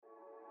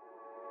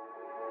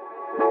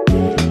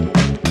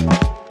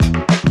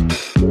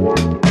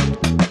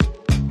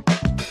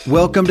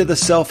Welcome to the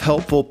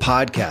Self-Helpful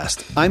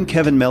Podcast. I'm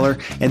Kevin Miller,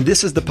 and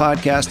this is the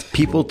podcast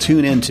people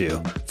tune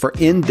into for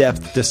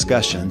in-depth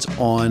discussions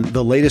on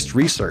the latest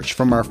research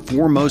from our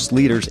foremost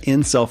leaders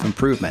in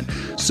self-improvement,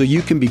 so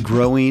you can be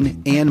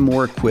growing and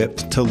more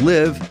equipped to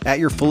live at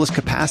your fullest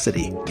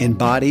capacity in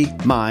body,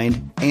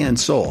 mind, and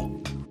soul.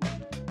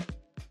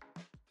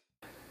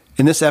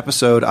 In this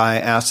episode, I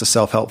asked the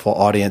Self-Helpful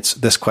audience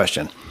this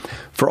question.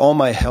 For all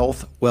my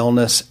health,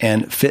 wellness,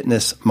 and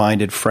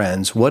fitness-minded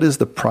friends, what is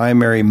the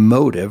primary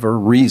motive or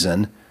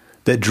reason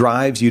that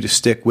drives you to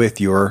stick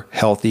with your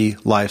healthy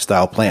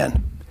lifestyle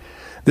plan?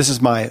 This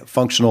is my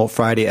Functional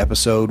Friday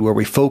episode where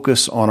we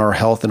focus on our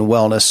health and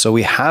wellness so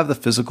we have the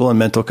physical and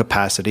mental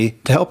capacity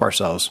to help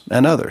ourselves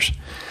and others.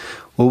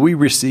 Well, we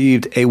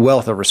received a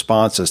wealth of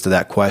responses to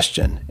that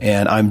question,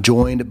 and I'm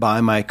joined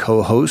by my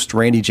co-host,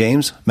 Randy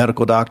James,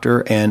 medical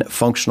doctor and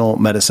functional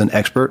medicine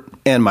expert,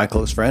 and my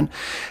close friend.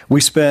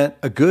 We spent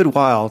a good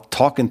while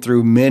talking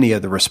through many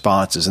of the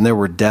responses, and there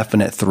were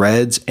definite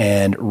threads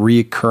and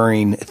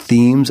recurring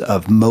themes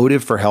of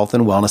motive for health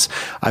and wellness.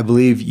 I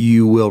believe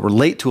you will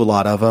relate to a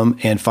lot of them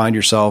and find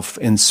yourself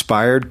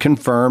inspired,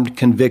 confirmed,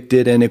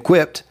 convicted, and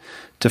equipped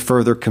to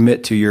further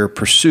commit to your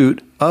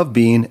pursuit of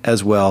being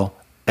as well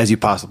as you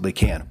possibly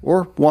can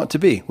or want to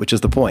be, which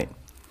is the point.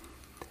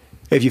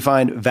 If you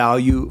find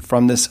value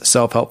from this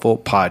self-helpful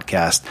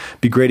podcast,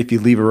 it'd be great if you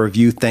leave a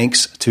review.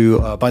 Thanks to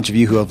a bunch of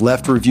you who have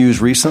left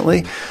reviews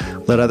recently.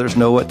 Let others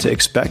know what to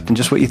expect and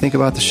just what you think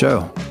about the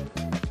show.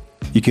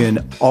 You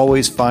can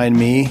always find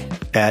me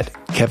at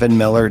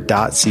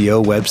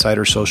kevinmiller.co website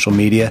or social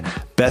media.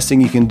 Best thing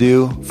you can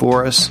do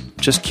for us,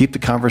 just keep the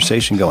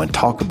conversation going.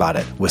 Talk about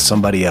it with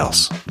somebody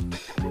else.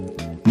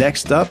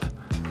 Next up,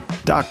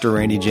 Dr.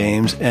 Randy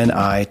James and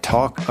I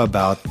talk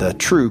about the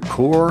true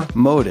core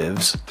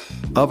motives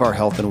of our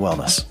health and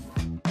wellness.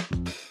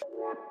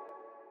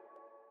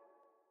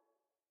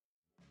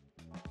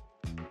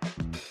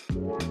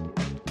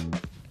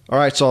 All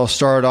right, so I'll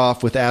start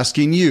off with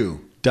asking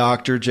you,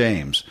 Dr.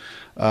 James,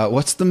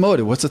 what's the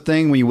motive? What's the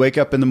thing when you wake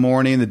up in the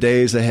morning, the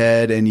days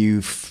ahead, and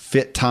you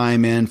fit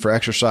time in for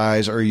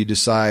exercise, or you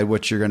decide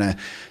what you're going to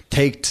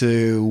take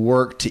to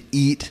work to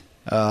eat,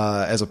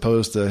 as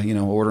opposed to,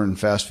 ordering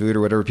fast food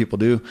or whatever people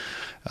do,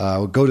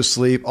 go to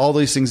sleep, all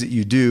these things that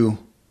you do.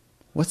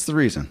 What's the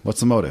reason? What's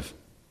the motive?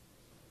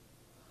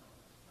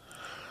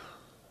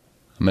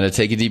 I'm going to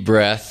take a deep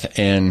breath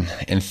and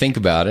think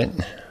about it.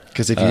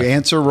 Because if you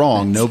answer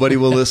wrong, nobody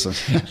will listen.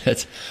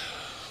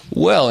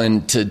 Well,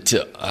 and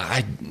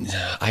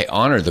I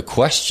honor the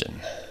question.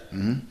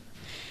 Mm-hmm.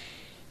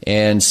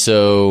 And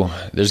so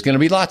there's going to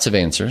be lots of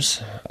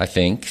answers, I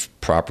think,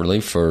 properly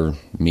for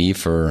me,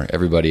 for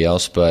everybody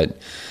else. But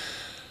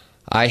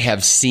I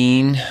have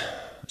seen,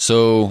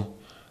 so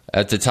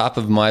at the top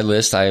of my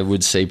list, I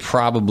would say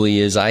probably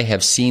is I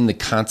have seen the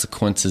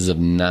consequences of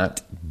not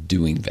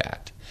doing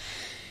that.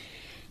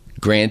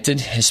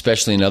 Granted,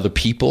 especially in other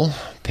people,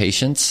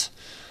 patients,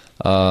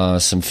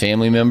 some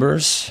family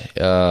members,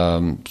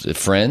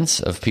 friends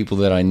of people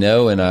that I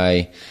know,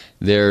 and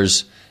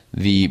there's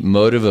the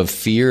motive of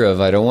fear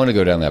of I don't want to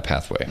go down that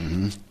pathway.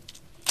 Mm-hmm.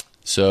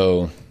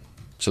 So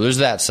there's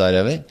that side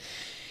of it.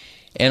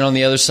 And on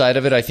the other side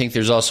of it, I think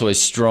there's also a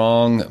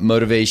strong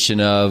motivation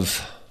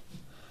of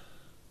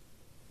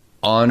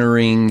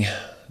honoring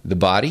the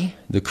body,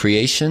 the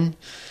creation,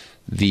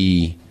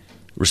 the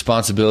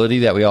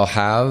responsibility that we all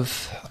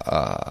have,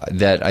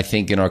 that I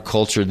think in our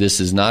culture, this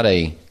is not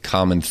a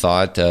common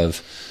thought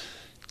of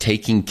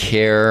taking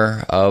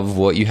care of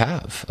what you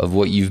have, of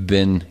what you've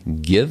been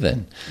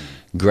given.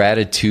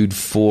 Gratitude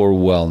for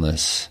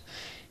wellness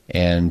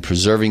and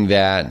preserving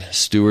that,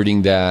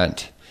 stewarding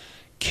that,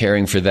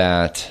 caring for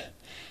that,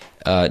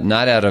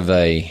 not out of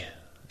a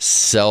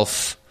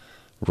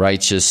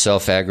self-righteous,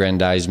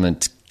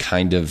 self-aggrandizement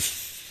kind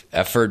of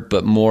effort,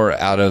 but more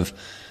out of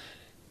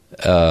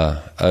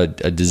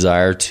a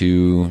desire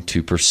to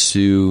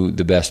pursue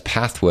the best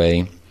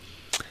pathway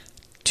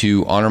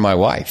to honor my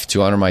wife,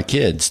 to honor my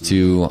kids,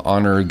 to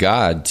honor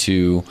God,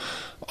 to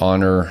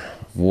honor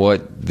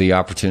what the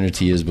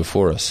opportunity is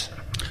before us.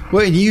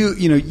 Well, and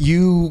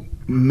you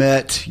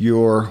met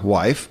your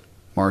wife,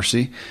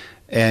 Marcy,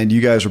 and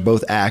you guys were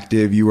both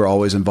active. You were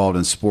always involved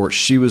in sports.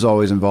 She was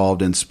always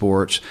involved in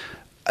sports.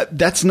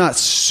 That's not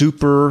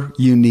super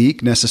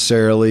unique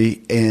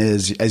necessarily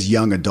as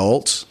young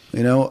adults,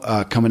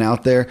 coming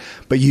out there,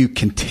 but you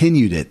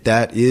continued it.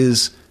 That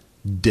is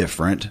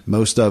different.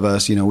 Most of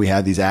us, we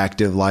have these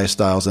active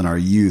lifestyles in our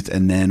youth,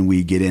 and then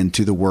we get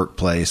into the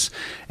workplace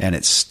and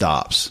it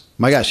stops.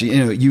 My gosh,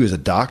 you as a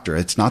doctor,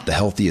 it's not the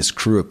healthiest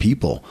crew of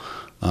people.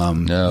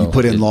 No, you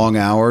put in long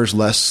hours,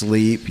 less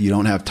sleep. You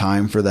don't have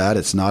time for that.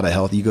 It's not a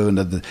healthy. You go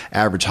into the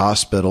average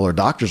hospital or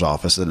doctor's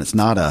office, and it's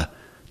not a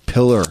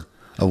pillar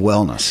of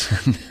wellness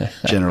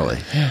generally.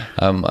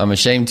 I'm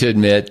ashamed to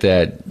admit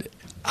that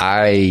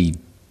a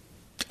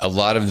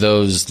lot of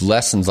those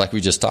lessons, like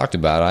we just talked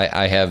about,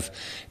 I have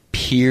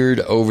peered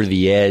over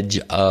the edge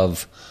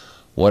of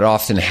what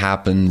often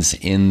happens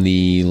in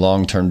the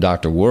long-term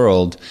doctor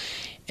world,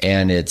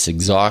 and it's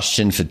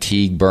exhaustion,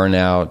 fatigue,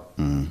 burnout,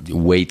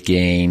 weight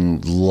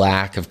gain,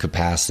 lack of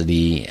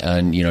capacity,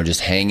 and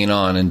just hanging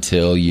on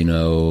until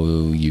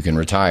you can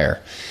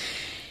retire.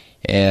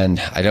 And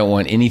I don't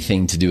want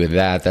anything to do with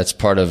that. That's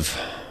part of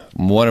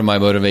one of my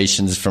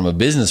motivations from a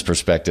business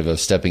perspective of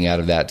stepping out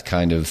of that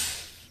kind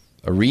of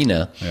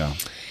arena. Yeah.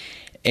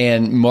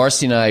 And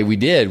Marcy and I,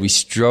 we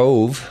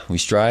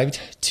strived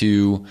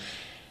to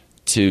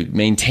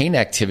maintain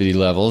activity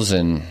levels,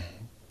 and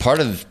part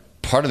of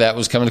that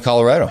was coming to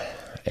Colorado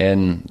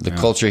and the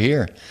culture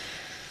here.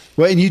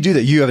 Well, and you do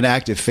that. You have an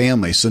active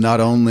family, so not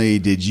only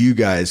did you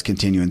guys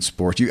continue in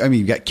sports,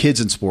 you've got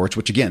kids in sports,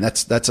 which again,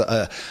 that's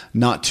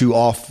not too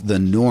off the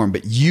norm.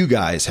 But you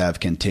guys have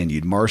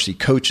continued. Marcy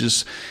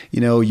coaches.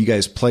 You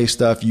guys play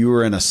stuff. You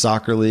were in a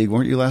soccer league,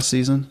 weren't you, last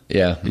season?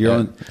 Yeah,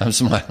 I'm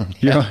smiling.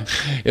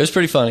 It was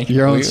pretty funny.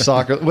 Your own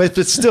soccer, but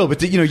still,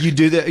 you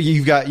do that.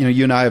 You've got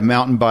you and I have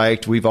mountain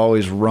biked. We've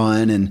always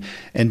run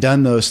and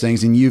done those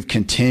things, and you've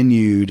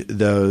continued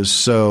those.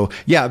 So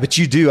yeah, but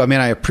you do.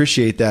 I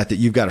appreciate that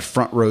you've got a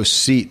front row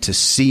seat to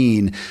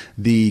seeing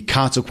the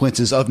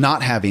consequences of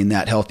not having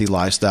that healthy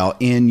lifestyle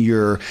in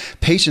your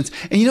patients.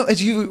 And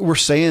as you were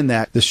saying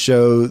that, the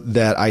show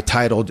that I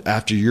titled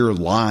after your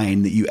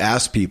line that you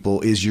asked people,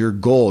 is your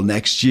goal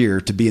next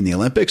year to be in the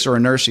Olympics or a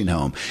nursing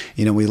home?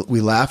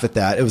 We laugh at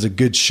that. It was a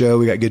good show.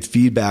 We got good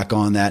feedback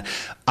on that.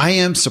 I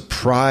am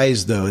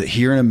surprised though that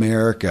here in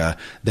America,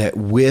 that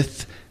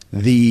with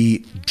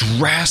the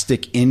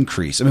drastic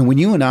increase, when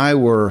you and I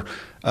were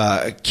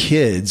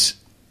kids,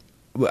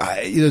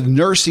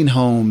 nursing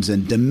homes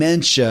and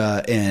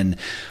dementia and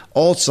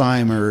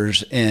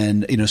Alzheimer's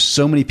and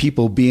so many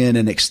people being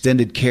in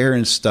extended care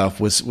and stuff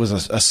was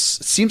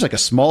seems like a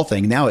small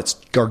thing. Now it's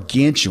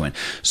gargantuan.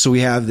 So we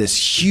have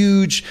this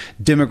huge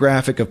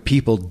demographic of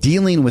people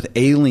dealing with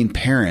ailing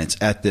parents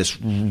at this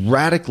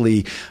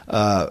radically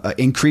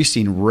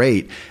increasing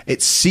rate.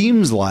 It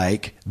seems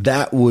like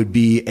that would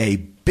be a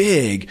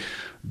big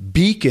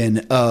beacon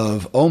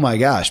of, oh my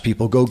gosh,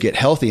 people go get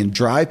healthy and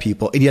drive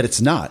people. And yet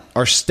it's not.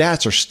 Our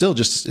stats are still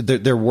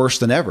they're worse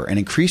than ever and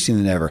increasing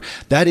than ever.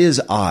 That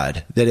is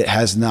odd that it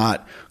has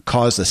not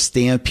caused a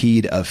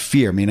stampede of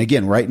fear.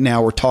 Again, right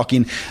now we're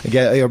talking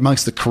again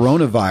amongst the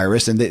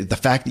coronavirus, and the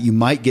fact that you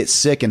might get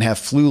sick and have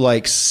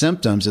flu-like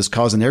symptoms is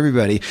causing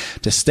everybody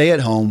to stay at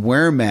home,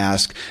 wear a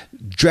mask,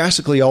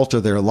 drastically alter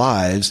their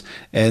lives.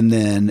 And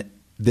then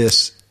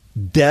this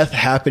death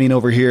happening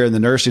over here in the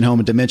nursing home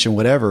and dementia,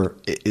 whatever,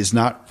 is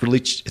not really,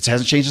 it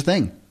hasn't changed a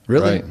thing.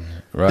 Really?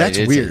 Right.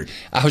 That's weird.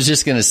 I was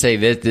just going to say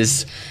that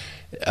this,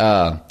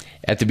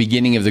 at the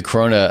beginning of the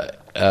corona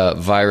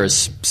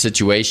virus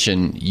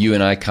situation, you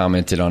and I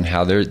commented on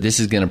how this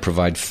is going to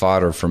provide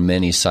fodder for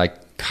many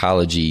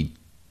psychology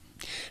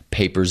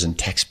papers and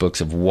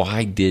textbooks of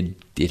why did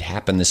it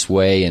happen this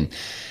way. And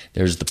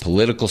there's the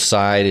political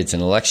side. It's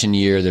an election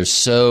year. There's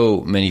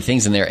so many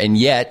things in there. And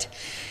yet,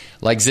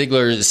 like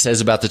Ziegler says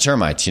about the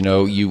termites,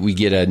 we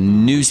get a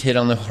news hit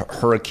on the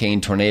hurricane,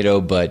 tornado,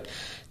 but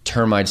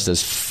termites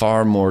does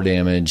far more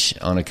damage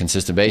on a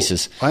consistent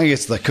basis. I think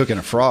it's the cooking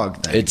a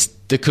frog thing. It's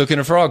the cooking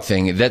a frog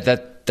thing.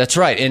 That's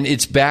right. And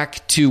it's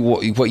back to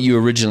what you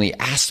originally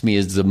asked me,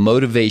 is the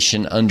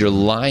motivation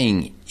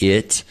underlying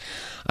it.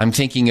 I'm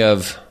thinking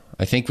of,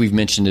 I think we've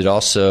mentioned it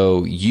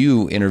also,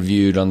 you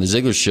interviewed on the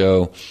Ziegler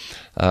show,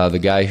 the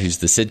guy who's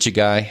the Sidcha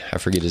guy. I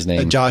forget his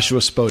name.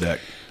 Joshua Spodek.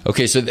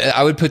 Okay, so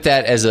I would put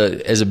that as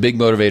a big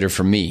motivator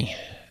for me.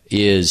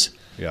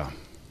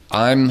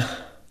 I'm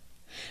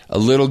a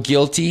little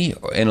guilty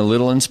and a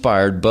little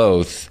inspired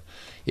both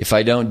if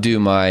I don't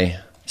do my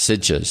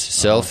Sidchas,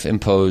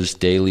 self-imposed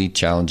daily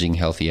challenging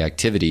healthy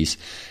activities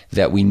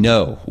that we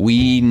know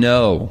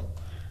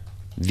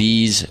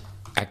these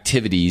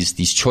activities,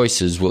 these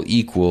choices will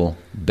equal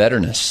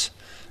betterness,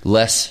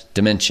 less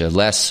dementia,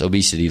 less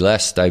obesity,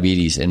 less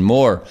diabetes, and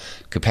more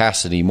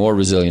capacity, more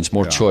resilience,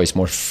 more choice,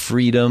 more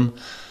freedom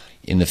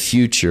in the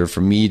future for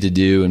me to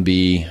do and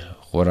be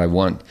what I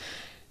want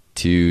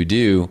to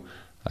do.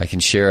 I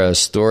can share a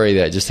story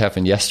that just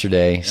happened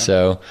yesterday. Yeah.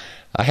 So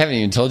I haven't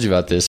even told you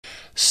about this.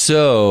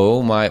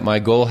 So my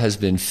goal has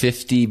been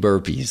 50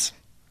 burpees.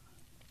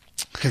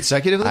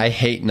 Consecutively? I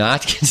hate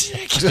not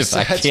consecutive.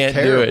 I can't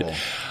terrible. do it.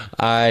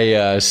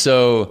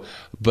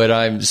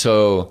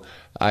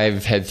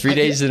 I've had 3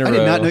 days in a row. I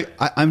did not know.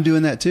 I'm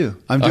doing that too.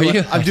 I'm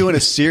doing a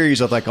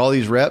series of like all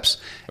these reps.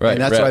 Right.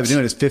 And that's what I've been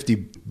doing is 50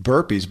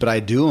 burpees, but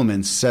I do them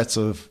in sets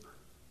of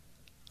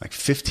like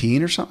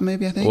 15 or something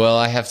maybe, I think. Well,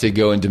 I have to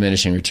go in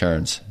diminishing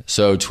returns.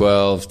 So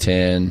 12,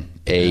 10,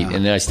 8,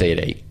 and then I stay at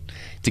 8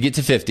 to get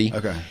to 50.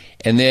 Okay.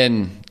 And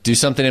then do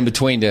something in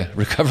between to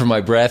recover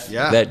my breath.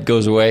 Yeah. That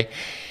goes away.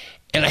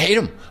 And I hate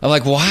them. I'm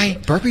like, why?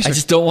 Burpees I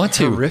just don't want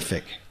to.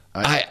 Horrific.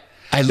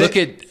 I look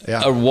at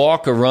a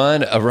walk, a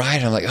run, a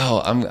ride. I'm like,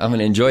 oh, I'm going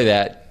to enjoy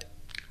that.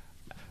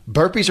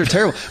 Burpees are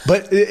terrible,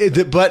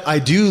 but I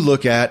do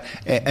look at,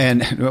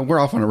 and we're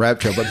off on a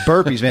rabbit trail, but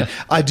burpees, man,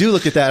 I do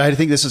look at that. I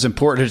think this is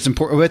important. It's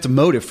important. It's a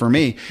motive for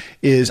me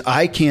is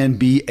I can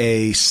be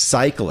a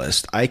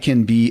cyclist. I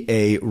can be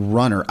a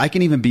runner. I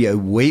can even be a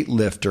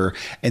weightlifter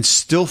and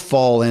still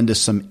fall into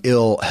some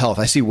ill health.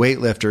 I see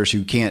weightlifters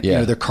who can't,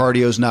 their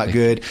cardio's not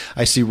good.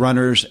 I see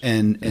runners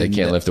and they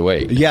can't lift a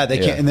weight. Yeah, they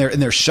can't.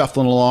 And they're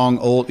shuffling along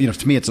old,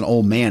 to me, it's an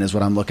old man is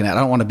what I'm looking at.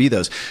 I don't want to be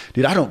those.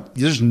 Dude,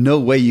 there's no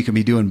way you can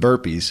be doing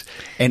burpees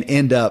and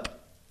end up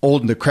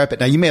old and decrepit.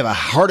 Now you may have a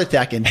heart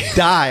attack and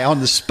die on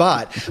the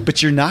spot,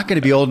 but you're not going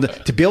to be old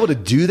to be able to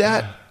do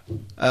that.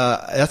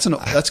 That's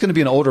going to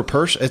be an older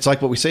person. It's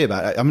like what we say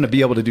about it. I'm going to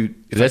be able to do.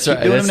 If that's I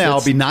keep doing them now,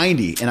 I'll be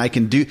 90, and I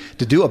can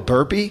do a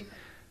burpee.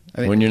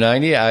 I mean, when you're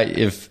 90,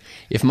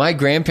 if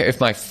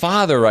my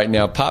father right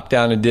now popped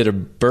down and did a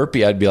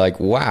burpee, I'd be like,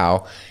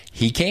 wow,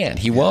 he can't,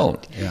 he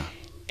won't. Yeah.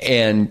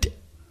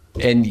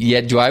 And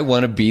yet, do I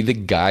want to be the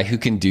guy who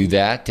can do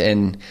that?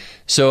 And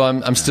so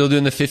I'm still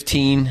doing the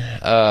 15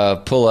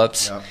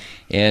 pull-ups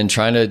and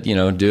trying to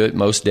do it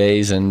most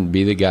days and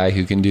be the guy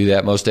who can do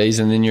that most days.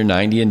 And then you're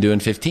 90 and doing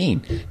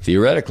 15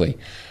 theoretically.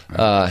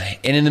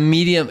 And in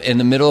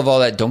the middle of all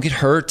that, don't get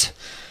hurt,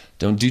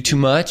 don't do too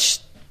much.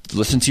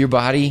 Listen to your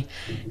body.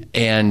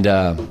 And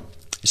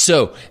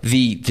so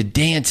the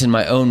dance in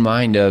my own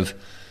mind of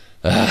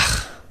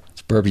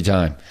it's burpee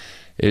time.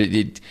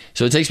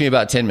 So it takes me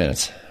about 10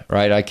 minutes.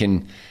 Right,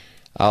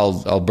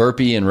 I'll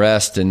burpee and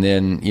rest, and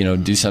then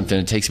do something.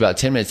 It takes about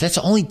 10 minutes. That's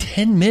only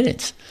 10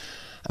 minutes.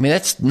 I mean,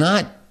 that's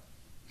not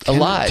a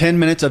lot. 10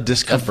 minutes of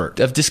discomfort,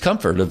 of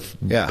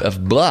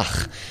blah.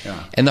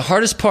 Yeah. And the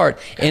hardest part,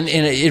 and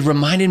it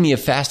reminded me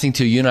of fasting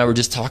too. You and I were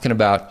just talking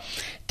about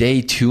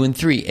day 2 and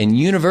 3, and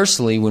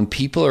universally, when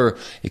people are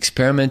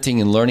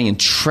experimenting and learning and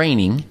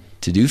training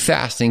to do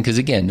fasting, because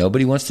again,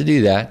 nobody wants to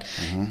do that.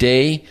 Mm-hmm.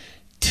 Day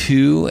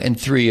 2 and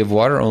 3 of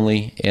water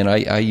only, and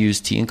I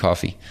use tea and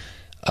coffee.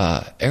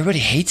 Everybody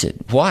hates it.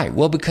 Why?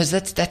 Well, because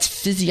that's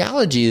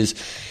physiology.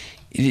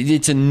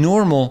 It's a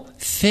normal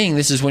thing.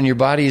 This is when your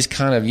body is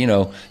kind of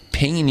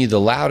pinging you the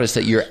loudest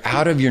that you're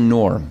out of your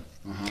norm.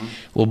 Mm-hmm.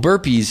 Well,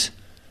 burpees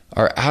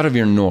are out of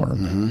your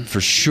norm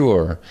for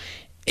sure,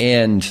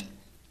 and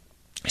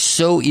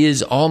so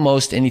is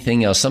almost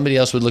anything else. Somebody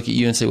else would look at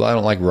you and say, "Well, I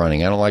don't like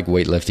running. I don't like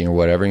weightlifting or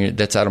whatever." And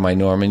that's out of my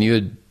norm, and you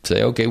would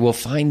say, "Okay, well,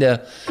 find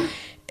a."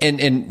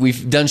 And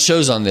we've done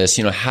shows on this,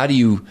 how do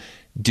you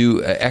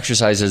do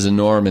exercise as a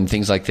norm and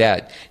things like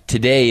that.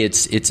 Today,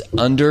 it's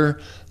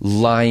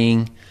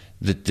underlying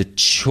the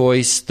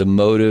choice, the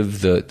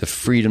motive, the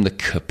freedom, the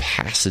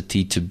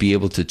capacity to be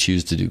able to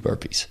choose to do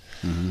burpees.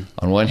 Mm-hmm.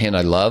 On one hand,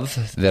 I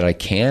love that I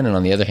can, and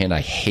on the other hand, I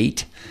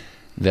hate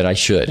that I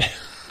should.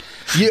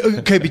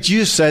 Okay, but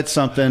you said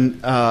something,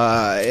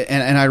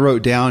 and I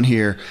wrote down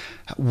here,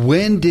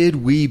 when did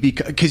we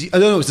become, because I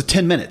know it was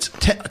 10 minutes,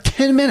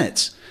 10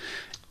 minutes.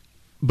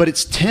 But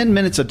it's 10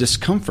 minutes of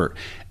discomfort.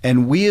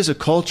 And we as a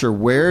culture,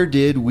 where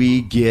did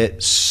we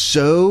get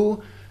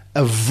so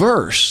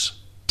averse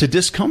to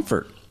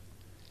discomfort?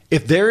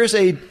 If there is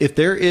a,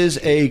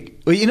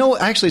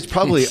 actually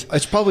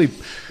it's probably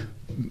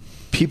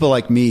people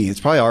like me. It's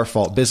probably our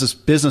fault,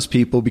 business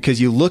people, because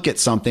you look at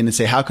something and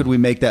say, how could we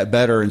make that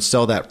better and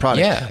sell that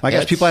product? Yeah, my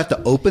gosh, people have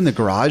to open the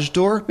garage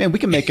door. Man, we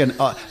can make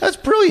that's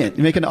brilliant.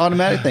 You make an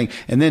automatic thing.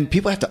 And then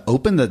people have to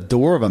open the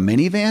door of a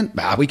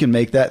minivan. We can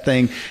make that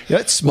thing.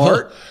 That's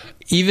smart. Well,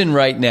 even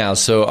right now.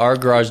 So our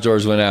garage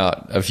doors went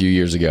out a few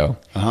years ago.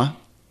 Uh-huh.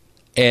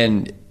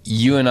 And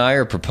you and I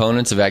are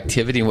proponents of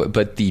activity,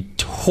 but the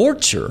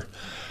torture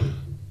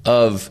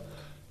of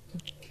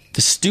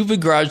the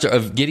stupid garage door,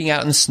 of getting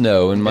out in the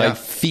snow and my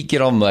feet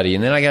get all muddy,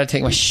 and then I got to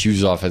take my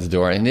shoes off at the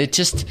door, and I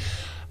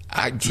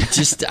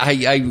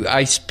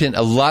spent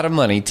a lot of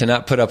money to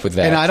not put up with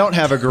that. And I don't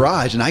have a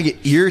garage, and I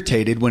get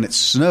irritated when it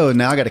snowed.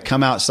 Now I got to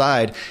come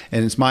outside,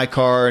 and it's my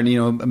car,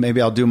 and maybe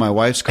I'll do my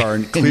wife's car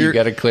and clear. You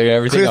got to clear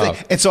everything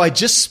off. And so I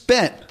just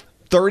spent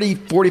 30,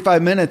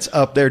 45 minutes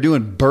up there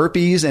doing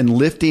burpees and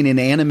lifting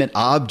inanimate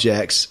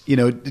objects,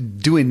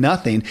 doing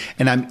nothing.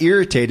 And I'm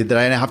irritated that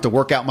I have to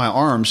work out my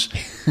arms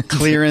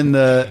clearing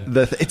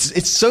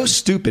it's so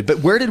stupid. But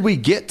where did we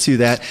get to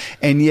that?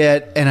 And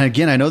yet, and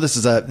again, I know this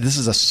is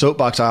a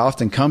soapbox I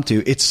often come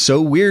to. It's so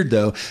weird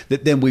though,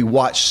 that then we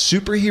watch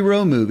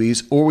superhero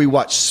movies or we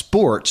watch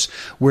sports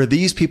where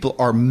these people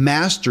are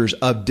masters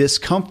of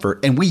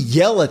discomfort, and we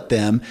yell at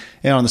them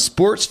on the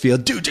sports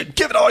field, dude,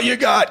 give it all you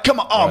got. Come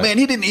on. Oh man,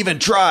 he didn't even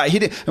try.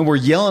 And we're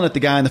yelling at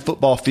the guy in the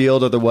football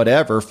field or the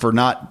whatever for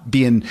not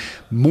being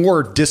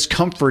more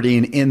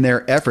discomforting in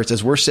their efforts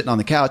as we're sitting on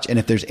the couch. And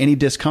if there's any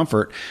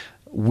discomfort,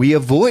 we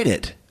avoid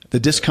it. The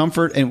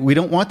discomfort, and I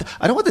don't want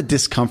the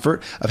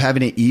discomfort of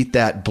having to eat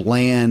that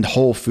bland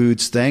Whole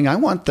Foods thing. I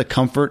want the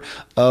comfort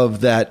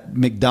of that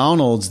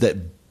McDonald's that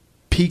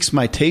piques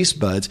my taste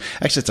buds.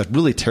 Actually, it's a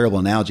really terrible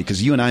analogy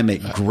because you and I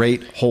make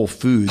great Whole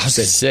Foods. I was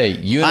going to say,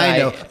 you and I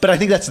know, but I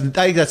think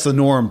that's the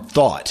norm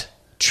thought.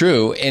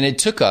 True, and it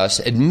took us,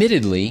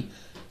 admittedly,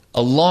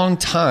 a long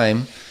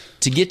time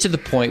to get to the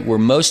point where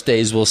most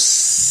days we'll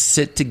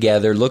sit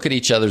together, look at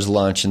each other's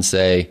lunch, and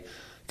say,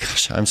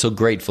 gosh, I'm so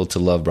grateful to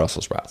love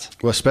Brussels sprouts.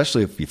 Well,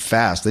 especially if you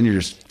fast, then you're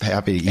just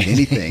happy to eat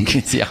anything.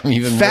 Yeah, I'm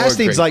even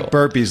Fasting's more like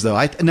burpees, though.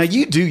 Now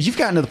you've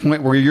gotten to the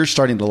point where you're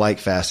starting to like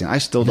fasting. I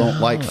still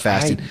don't like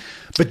fasting.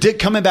 But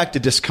coming back to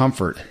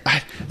discomfort,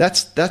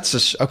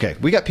 that's okay.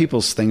 We got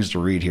people's things to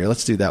read here.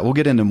 Let's do that. We'll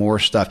get into more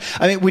stuff.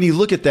 I mean, when you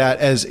look at that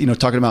as,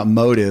 talking about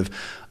motive,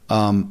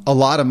 a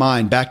lot of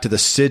mine back to the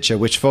Sid show,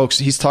 which folks,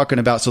 he's talking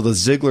about. So the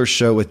Ziglar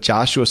show with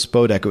Joshua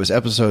Spodek, it was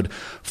episode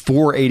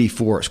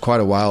 484. It's quite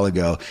a while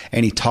ago.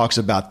 And he talks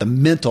about the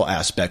mental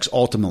aspects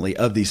ultimately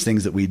of these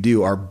things that we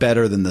do are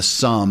better than the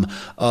sum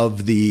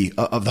of the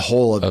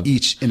whole of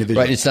each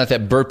individual. Right. It's not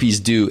that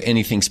burpees do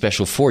anything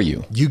special for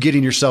you. You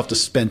getting yourself to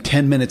spend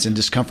 10 minutes in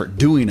discomfort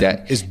doing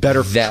it is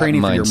better for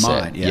training for your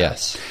mind. Yeah.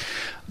 Yes.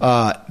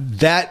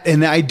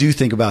 And I do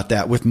think about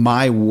that with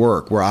my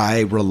work, where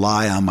I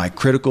rely on my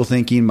critical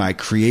thinking, my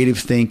creative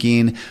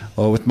thinking,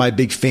 with my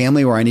big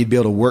family, where I need to be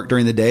able to work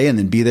during the day and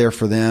then be there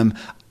for them.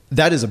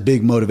 That is a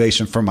big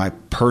motivation for my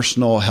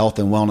personal health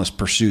and wellness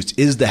pursuits,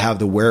 is to have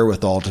the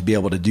wherewithal to be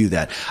able to do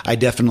that. I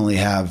definitely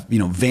have,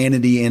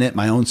 vanity in it,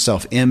 my own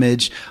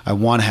self-image. I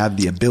want to have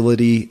the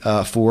ability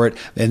for it.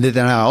 And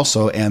then I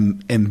also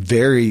am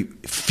very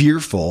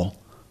fearful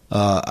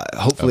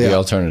hopefully the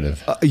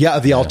alternative.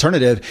 The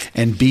alternative,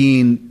 and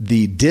being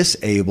the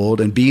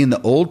disabled and being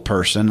the old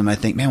person. And I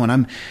think, man, when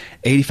I'm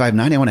 85,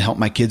 90, I want to help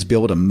my kids be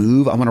able to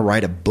move. I want to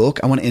write a book.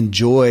 I want to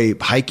enjoy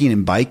hiking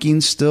and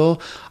biking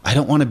still. I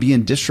don't want to be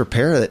in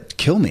disrepair that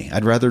kill me.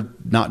 I'd rather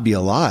not be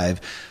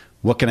alive.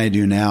 What can I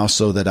do now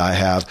so that I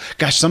have,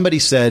 somebody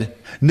said,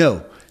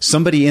 no,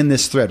 somebody in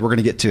this thread, we're going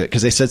to get to it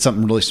because they said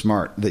something really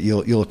smart that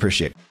you'll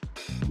appreciate.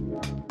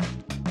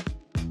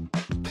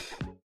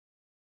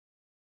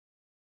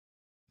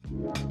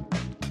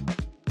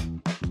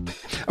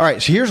 All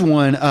right, so here's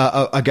one,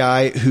 a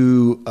guy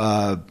who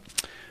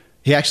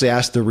he actually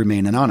asked to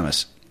remain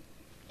anonymous.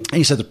 And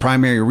he said the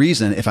primary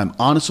reason, if I'm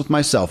honest with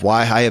myself,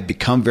 why I have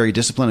become very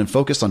disciplined and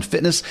focused on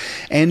fitness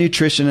and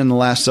nutrition in the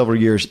last several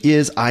years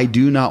is I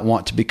do not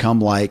want to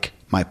become like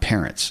my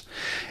parents.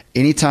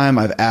 Anytime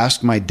I've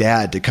asked my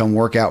dad to come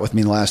work out with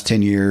me in the last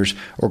 10 years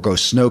or go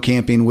snow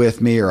camping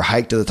with me or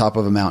hike to the top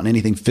of a mountain,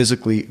 anything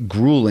physically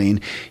grueling,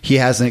 he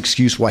has an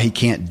excuse why he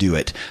can't do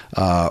it,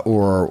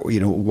 or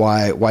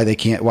why he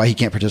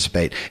can't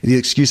participate. The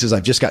excuse is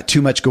I've just got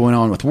too much going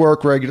on with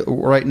work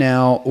right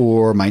now,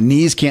 or my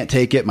knees can't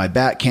take it, my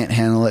back can't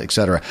handle it,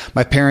 etc.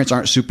 My parents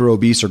aren't super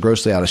obese or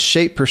grossly out of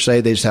shape per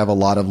se. They just have a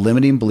lot of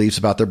limiting beliefs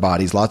about their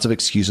bodies, lots of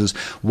excuses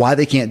why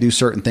they can't do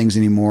certain things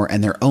anymore,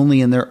 and they're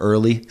only in their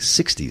early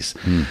 60s.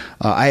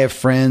 I have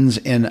friends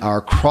in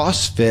our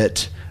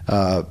CrossFit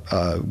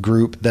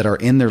group that are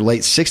in their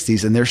late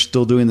 60s, and they're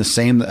still doing the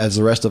same as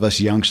the rest of us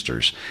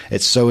youngsters.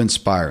 It's so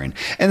inspiring.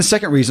 And the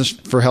second reason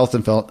for health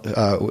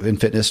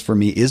and fitness for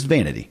me is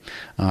vanity.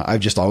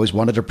 I've just always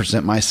wanted to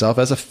present myself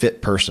as a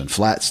fit person,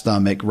 flat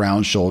stomach,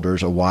 round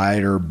shoulders, a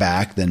wider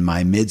back than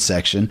my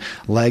midsection,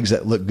 legs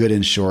that look good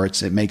in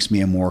shorts. It makes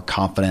me a more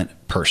confident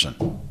person.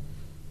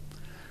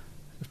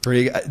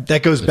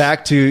 That goes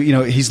back to,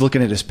 he's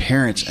looking at his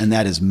parents, and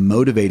that is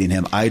motivating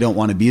him. I don't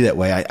want to be that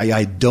way.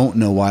 I don't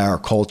know why our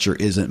culture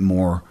isn't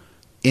more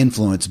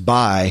influenced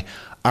by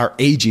our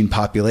aging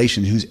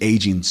population who's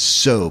aging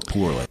so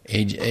poorly.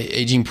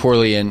 Aging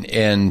poorly.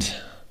 And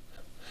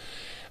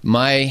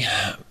my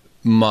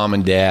mom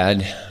and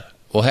dad,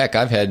 well, heck,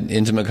 I've had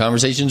intimate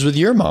conversations with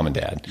your mom and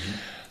dad.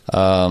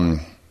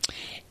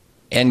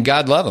 And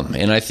God love them,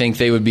 and I think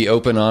they would be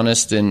open,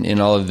 honest in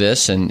all of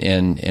this,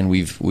 and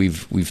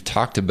we've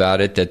talked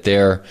about it, that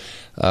they're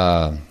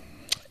so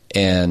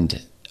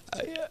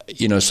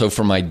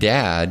for my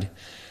dad,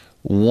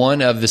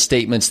 one of the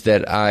statements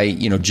that I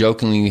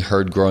jokingly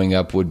heard growing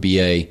up would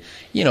be a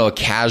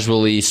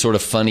casually sort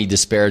of funny,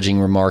 disparaging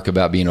remark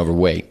about being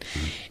overweight,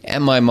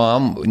 and my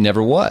mom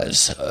never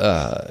was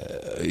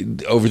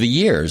over the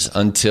years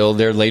until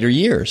their later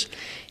years,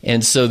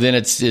 and so then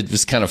it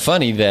was kind of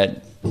funny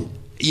that.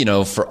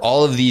 For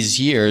all of these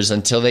years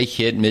until they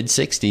hit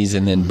mid-60s,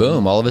 and then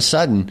boom, all of a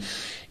sudden,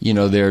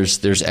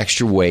 there's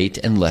extra weight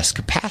and less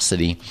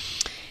capacity.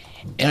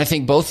 And I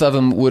think both of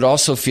them would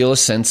also feel a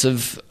sense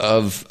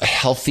of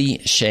healthy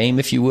shame,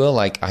 if you will,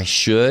 like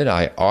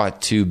I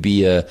ought to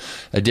be a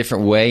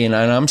different way. And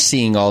I'm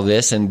seeing all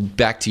this, and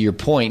back to your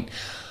point,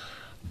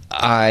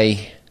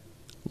 I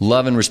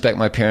love and respect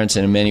my parents,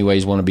 and in many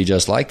ways want to be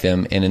just like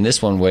them. And in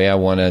this one way, I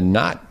want to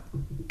not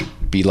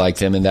be like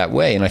them in that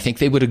way. And I think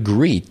they would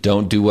agree.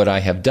 Don't do what I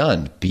have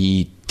done.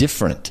 Be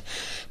different.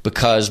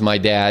 Because my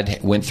dad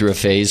went through a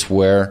phase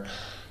where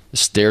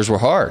stairs were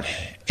hard.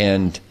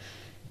 And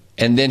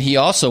then he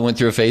also went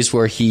through a phase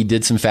where he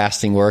did some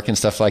fasting work and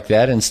stuff like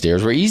that, and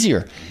stairs were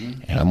easier.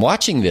 Mm-hmm. And I'm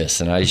watching this,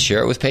 and I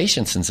share it with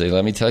patients and say,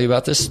 let me tell you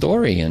about this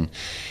story. And,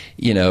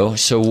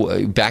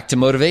 so back to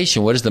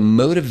motivation. What is the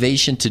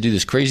motivation to do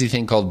this crazy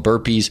thing called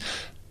burpees,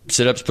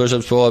 sit-ups,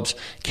 push-ups, pull-ups,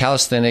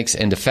 calisthenics,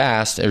 and to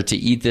fast, or to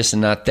eat this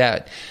and not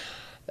that?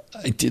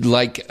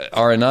 like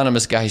our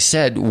anonymous guy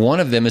said, one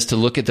of them is to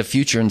look at the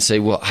future and say,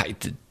 well,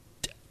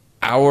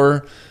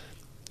 our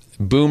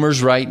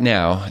boomers right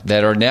now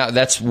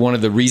that's one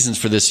of the reasons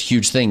for this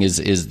huge thing is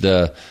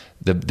the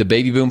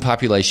baby boom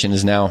population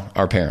is now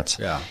our parents,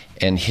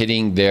 and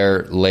hitting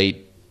their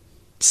late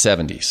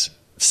 70s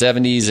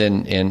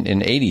and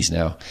 80s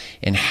now.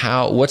 And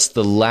what's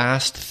the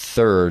last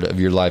third of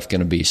your life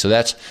going to be? So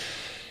that's,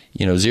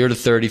 0 to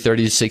 30,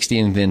 30 to 60,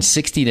 and then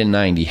 60 to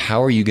 90.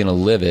 How are you going to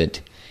live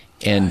it?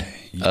 And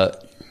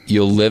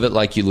you'll live it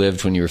like you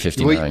lived when you were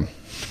 59.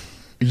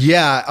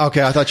 Yeah.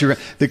 Okay. I thought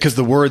because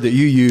the word that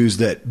you use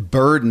that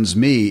burdens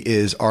me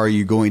is, are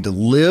you going to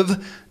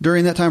live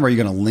during that time, or are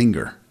you going to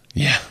linger?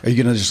 Yeah. Are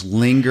you going to just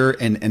linger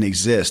and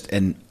exist?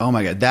 And oh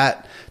my God,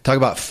 talk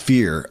about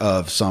fear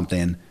of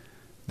something.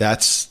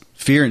 That's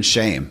fear and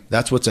shame.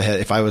 That's what's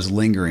ahead. If I was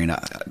lingering,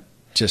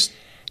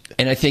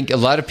 And I think a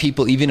lot of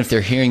people, even if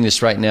they're hearing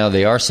this right now,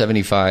 they are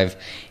 75,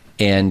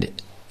 and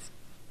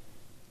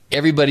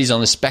everybody's on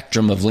the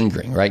spectrum of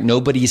lingering, right?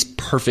 Nobody's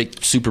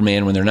perfect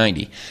Superman when they're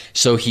 90.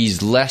 So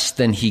he's less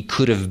than he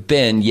could have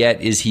been,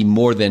 yet is he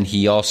more than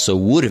he also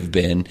would have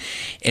been?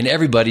 And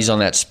everybody's on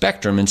that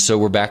spectrum. And so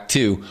we're back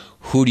to,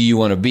 who do you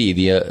want to be?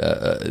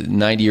 The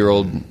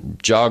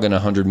 90-year-old jogging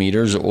 100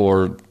 meters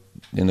or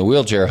in the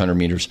wheelchair 100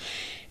 meters?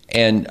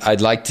 And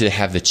I'd like to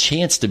have the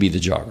chance to be the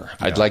jogger. Yeah.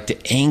 I'd like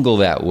to angle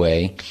that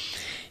way.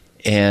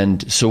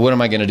 And so what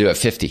am I going to do at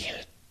 50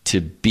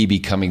 to be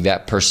becoming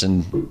that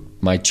person?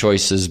 My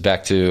choice is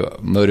back to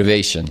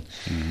motivation.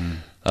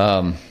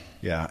 Mm-hmm.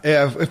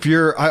 If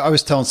you're, I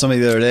was telling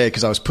somebody the other day,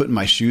 because I was putting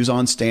my shoes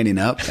on standing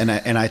up, and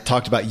I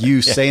talked about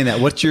you saying that.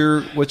 What's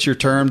your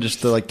term?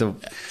 Just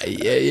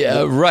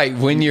right.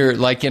 When you're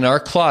like in our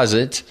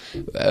closet,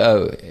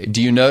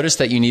 do you notice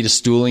that you need a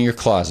stool in your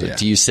closet? Yeah.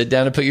 Do you sit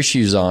down and put your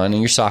shoes on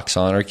and your socks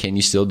on, or can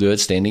you still do it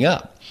standing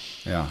up?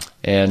 Yeah.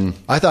 And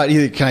I thought,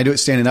 either can I do it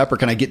standing up, or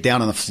can I get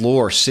down on the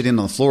floor, sitting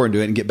on the floor and do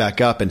it and get back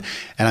up? And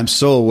I'm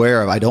so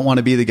aware of, I don't want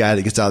to be the guy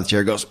that gets out of the chair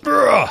and goes,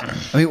 ugh.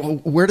 I mean,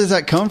 where does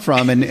that come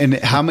from? And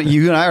how many,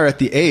 you and I are at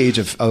the age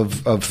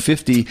of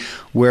 50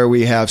 where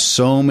we have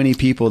so many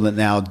people that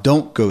now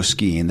don't go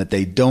skiing, that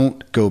they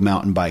don't go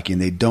mountain biking,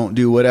 they don't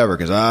do whatever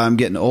because I'm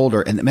getting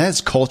older. And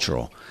that's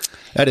cultural.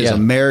 That is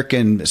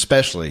American,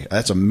 especially.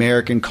 That's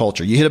American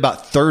culture. You hit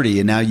about 30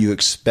 and now you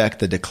expect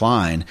the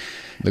decline.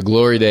 The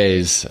glory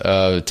days,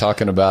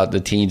 talking about the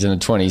teens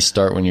and the 20s,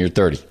 start when you're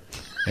 30.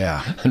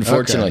 Yeah.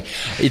 Unfortunately.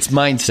 Okay. It's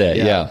mindset.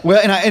 Yeah. Well,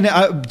 and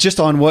I just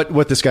on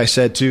what this guy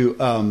said too,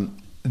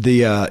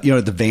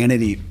 the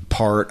vanity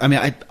part. I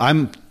mean,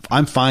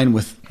 I'm fine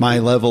with my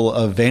level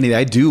of vanity.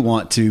 I do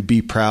want to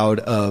be proud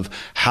of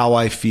how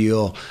I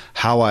feel,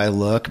 how I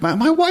look.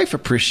 My wife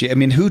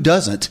who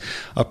doesn't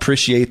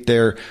appreciate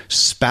their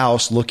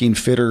spouse looking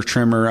fitter,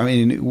 trimmer? I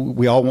mean,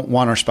 we all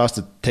want our spouse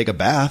to take a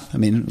bath. I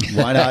mean,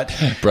 why not?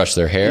 Brush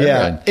their hair.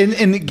 Yeah.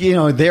 And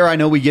there I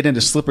know we get into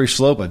slippery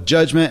slope of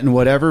judgment and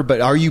whatever, but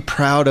are you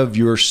proud of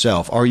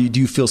yourself? Do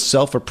you feel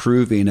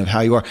self-approving of how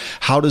you are?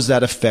 How does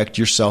that affect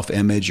your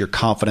self-image, your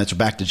confidence? Or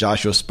back to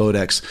Joshua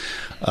Spodek's,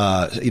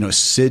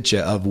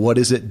 Sidja of what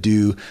does it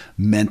do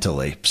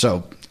mentally?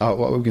 So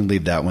we can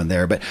leave that one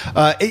there. But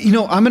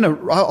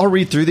I'll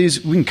read through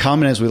these. We can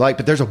comment as we like,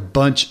 but there's a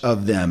bunch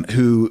of them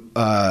who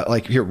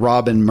like here,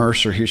 Robin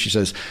Mercer here. She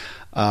says,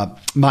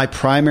 my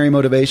primary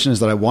motivation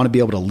is that I want to be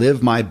able to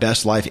live my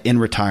best life in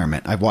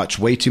retirement. I've watched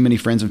way too many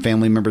friends and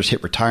family members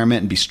hit retirement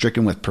and be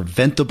stricken with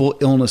preventable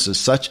illnesses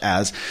such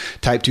as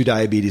type 2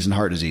 diabetes and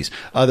heart disease.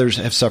 Others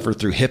have suffered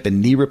through hip and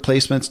knee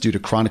replacements due to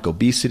chronic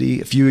obesity.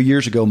 A few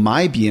years ago,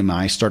 my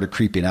BMI started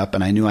creeping up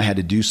and I knew I had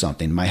to do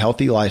something. My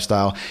healthy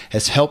lifestyle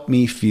has helped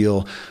me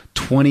feel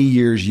 20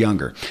 years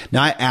younger.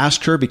 Now, I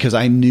asked her because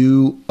I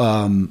knew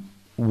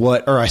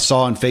I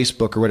saw on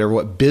Facebook or whatever,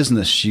 what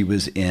business she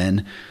was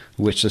in.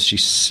 Which does she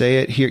say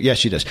it here? Yes,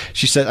 she does.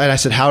 She said, and I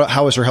said, how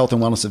has her health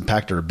and wellness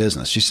impacted her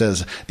business? She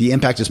says, the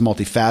impact is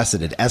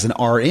multifaceted. As an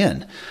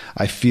RN,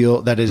 I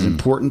feel that it is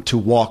important to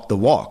walk the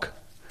walk.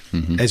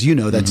 Mm-hmm. As you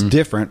know, that's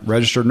different.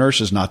 Registered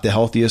nurses, not the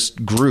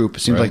healthiest group.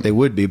 It seems like they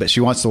would be, but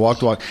she wants to walk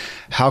the walk.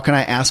 How can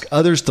I ask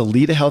others to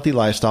lead a healthy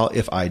lifestyle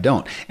if I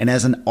don't? And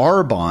as an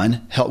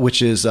Arbonne,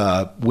 which is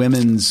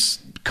women's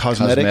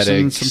cosmetics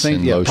and some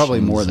things. Yeah, probably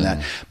more than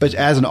that. But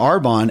as an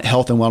Arbonne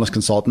health and wellness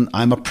consultant,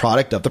 I'm a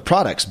product of the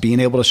products.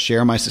 Being able to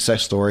share my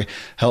success story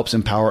helps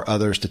empower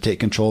others to take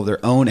control of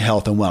their own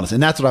health and wellness.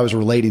 And that's what I was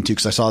relating to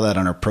because I saw that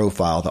on her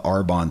profile, the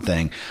Arbonne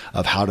thing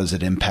of how does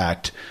it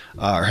impact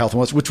our health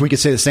and wellness, which we could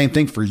say the same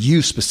thing for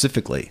you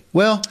specifically.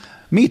 Well,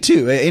 me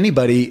too.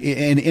 Anybody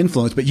in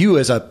influence, but you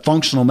as a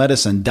functional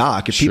medicine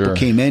doc, if people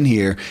came in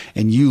here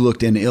and you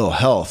looked into ill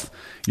health,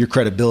 your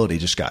credibility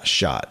just got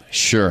shot.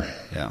 Sure.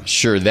 Yeah.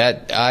 Sure.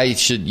 That I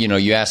should,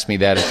 you asked me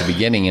that at the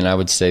beginning and I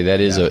would say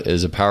that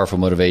is a powerful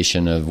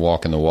motivation of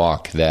walking the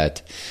walk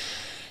that,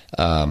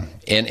 and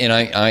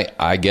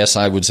I guess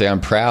I would say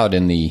I'm proud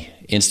in the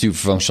Institute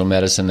for Functional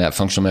Medicine, that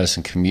functional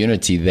medicine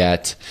community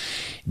that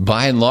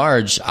by and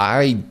large,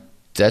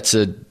 that's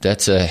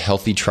a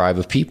healthy tribe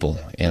of people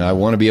and I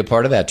want to be a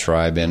part of that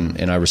tribe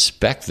and I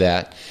respect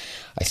that.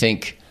 I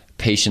think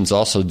patients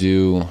also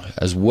do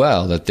as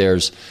well, that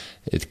there's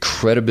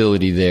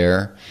credibility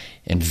there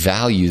and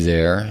value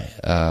there.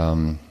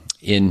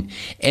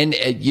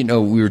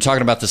 We were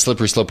talking about the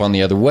slippery slope on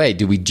the other way.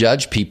 Do we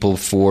judge people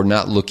for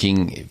not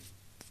looking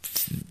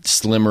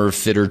slimmer,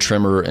 fitter,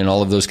 trimmer, and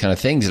all of those kind of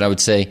things? And I would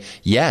say,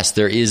 yes,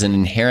 there is an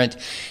inherent,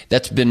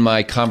 that's been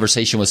my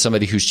conversation with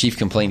somebody whose chief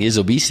complaint is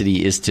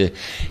obesity, is to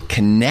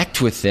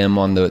connect with them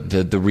on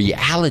the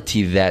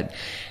reality that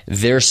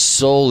their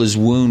soul is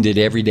wounded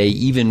every day,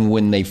 even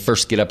when they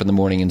first get up in the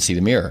morning and see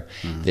the mirror.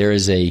 Mm-hmm. There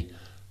is a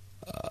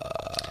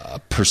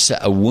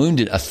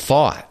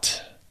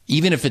thought,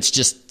 even if it's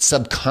just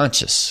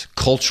subconscious,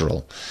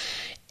 cultural,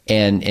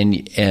 and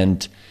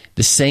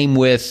the same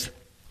with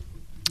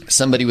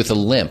somebody with a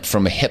limp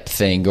from a hip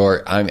thing,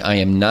 or I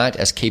am not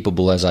as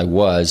capable as I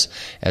was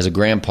as a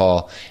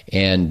grandpa.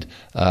 And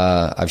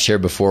I've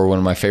shared before one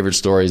of my favorite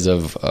stories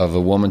of a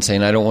woman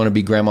saying, I don't want to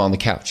be grandma on the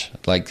couch.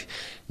 Like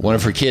one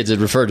of her kids had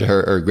referred to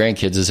her, or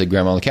grandkids, as a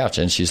grandma on the couch.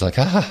 And she's like,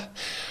 I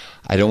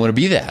don't want to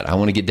be that. I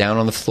want to get down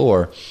on the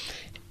floor.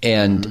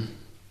 And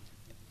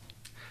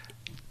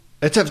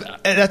that's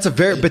a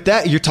very, but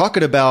that you're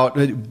talking about,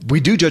 we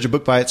do judge a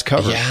book by its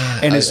cover. Yeah.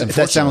 And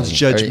that sounds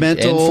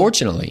judgmental.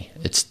 Unfortunately,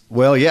 it's,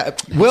 well, yeah.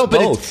 Well, but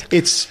both.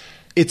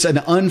 It's an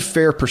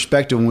unfair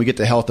perspective when we get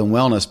to health and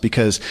wellness,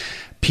 because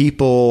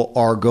people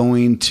are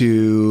going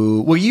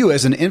to, well, you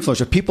as an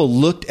influencer, people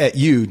looked at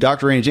you,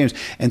 Dr. Randy James,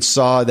 and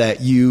saw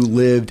that you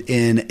lived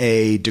in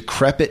a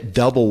decrepit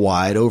double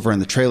wide over in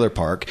the trailer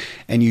park,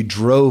 and you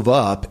drove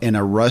up in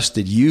a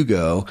rusted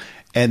Yugo,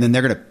 and then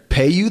they're going to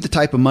pay you the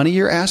type of money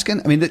you're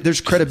asking. I mean, there's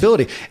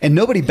credibility, and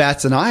nobody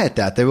bats an eye at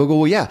that. They will go,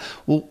 well, yeah,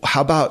 well,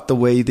 how about the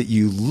way that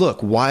you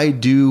look? Why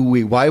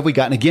have we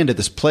gotten again to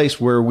this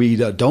place where we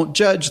don't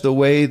judge the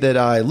way that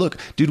I look?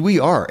 Dude, we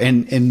are.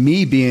 And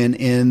me being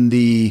in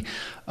the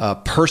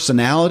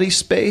personality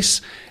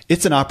space,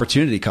 it's an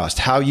opportunity cost.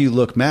 How you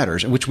look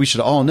matters, which we should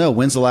all know.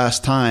 When's the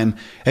last time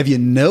have you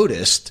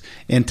noticed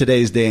in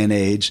today's day and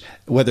age,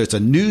 whether it's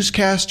a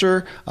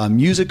newscaster, a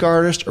music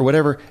artist, or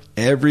whatever,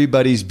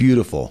 everybody's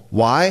beautiful.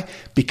 Why?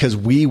 Because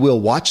we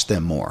will watch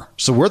them more.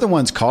 So we're the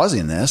ones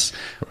causing this.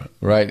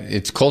 Right.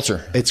 It's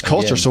culture. It's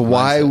culture. Again, so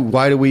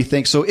why do we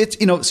think so? It's,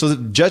 so the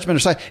judgment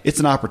aside,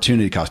 it's an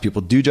opportunity cost.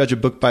 People do judge a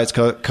book by its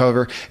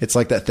cover. It's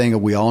like that thing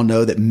of, we all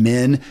know that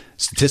men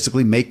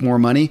statistically make more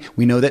money.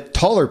 We know that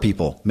taller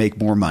people make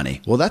more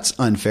money. Well, that's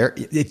unfair.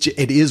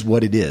 It is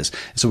what it is.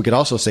 So we could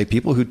also say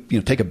people who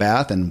take a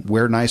bath and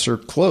wear nicer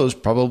clothes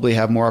probably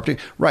have more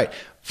opportunity. Right.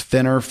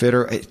 Thinner,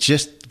 fitter. It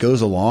just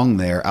goes along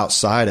there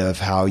outside of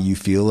how you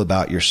feel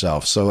about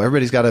yourself. So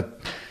everybody's got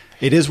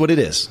it is what it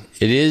is.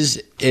 It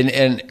is.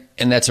 And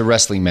that's a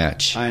wrestling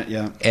match.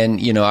 Yeah.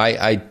 And,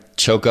 I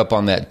choke up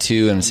on that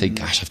too and say,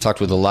 gosh, I've talked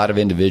with a lot of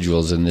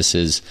individuals, and this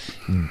is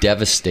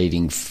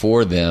devastating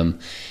for them.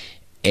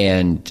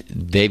 And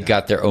they've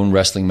got their own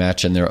wrestling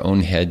match in their own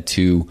head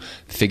to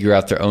figure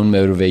out their own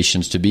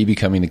motivations to be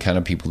becoming the kind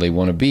of people they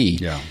want to be.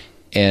 Yeah.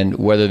 And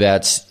whether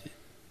that's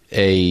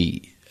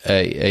a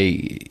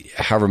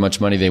however much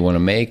money they want to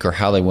make, or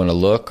how they want to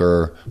look,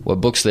 or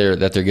what books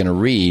that they're going to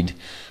read,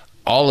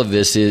 all of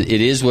this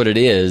is what it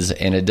is,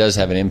 and it does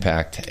have an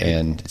impact,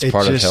 and it's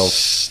part of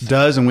health. It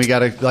does, and we got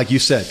to, like you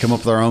said, come up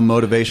with our own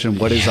motivation.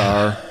 What is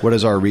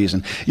our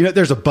reason?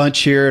 There's a bunch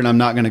here, and I'm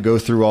not going to go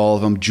through all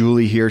of them.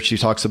 Julie here, she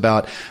talks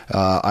about,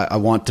 I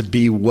want to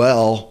be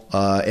well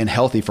and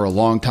healthy for a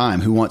long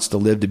time. Who wants to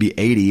live to be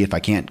 80 if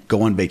I can't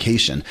go on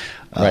vacation?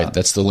 Right,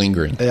 that's the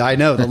lingering. I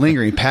know, the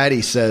lingering.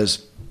 Patty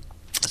says,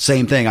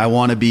 same thing. I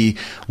want to be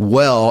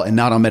well and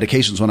not on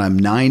medications when I'm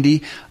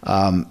 90.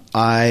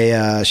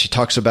 She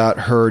talks about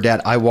her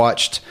dad. I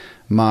watched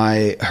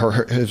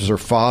her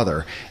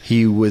father.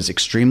 He was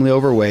extremely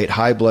overweight,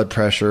 high blood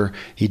pressure.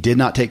 He did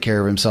not take care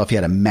of himself. He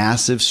had a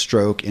massive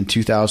stroke in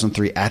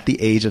 2003 at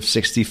the age of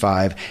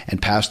 65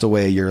 and passed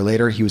away a year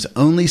later. He was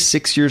only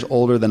 6 years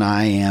older than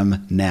I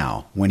am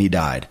now when he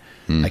died.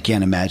 I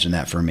can't imagine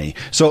that for me.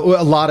 So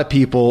a lot of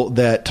people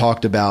that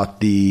talked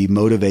about the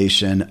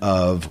motivation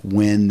of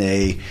when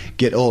they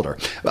get older.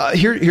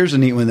 Here's a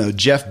neat one, though.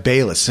 Jeff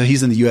Bayless. So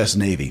he's in the U.S.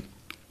 Navy.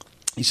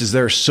 He says,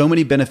 there are so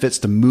many benefits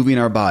to moving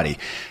our body.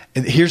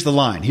 And here's the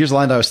line. Here's the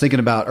line that I was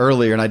thinking about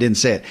earlier, and I didn't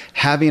say it.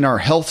 Having our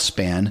health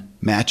span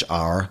match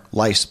our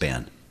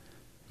lifespan.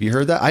 You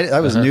heard that?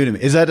 That was new to me.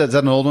 Is that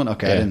an old one?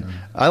 Okay. Yeah.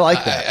 I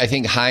like that. I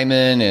think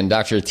Hyman and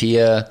Dr.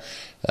 Attia,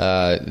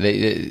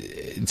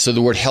 so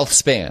the word health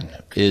span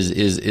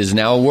is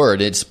now a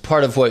word. It's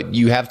part of what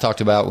you have talked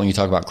about when you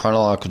talk about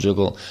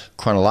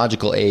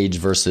chronological age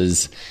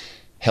versus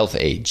health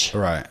age.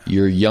 Right.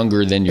 You're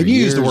younger than your years.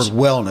 You use the word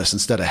wellness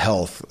instead of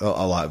health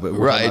a lot. But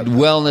right.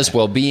 Wellness,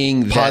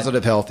 well-being.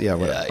 Positive health. Yeah.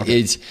 Whatever.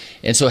 Okay.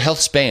 And so health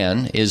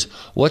span is,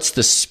 what's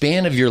the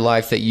span of your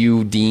life that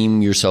you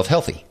deem yourself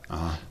healthy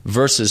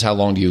versus how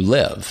long do you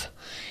live?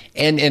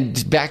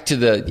 And back to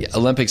the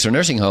Olympics or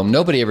nursing home,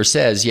 nobody ever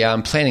says, yeah,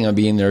 I'm planning on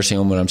being in the nursing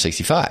home when I'm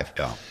 65.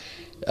 Yeah.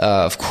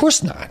 Of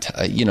course not.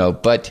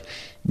 But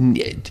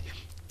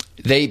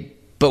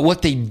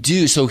what they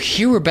do. So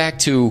here we're back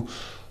to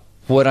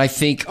what I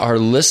think our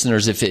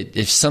listeners,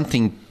 if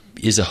something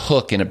is a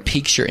hook and it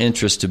piques your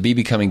interest to be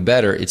becoming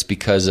better, it's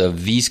because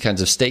of these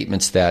kinds of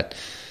statements that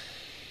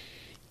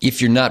if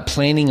you're not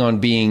planning on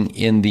being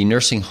in the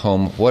nursing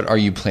home, what are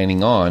you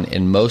planning on?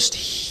 And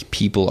most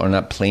people are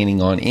not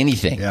planning on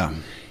anything. Yeah.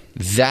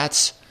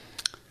 That's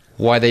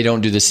why they don't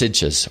do the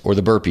sitchas or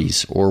the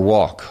burpees or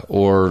walk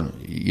or,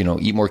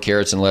 eat more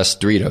carrots and less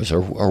Doritos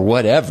or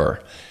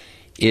whatever,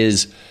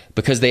 is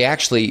because they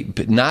actually,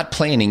 not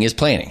planning is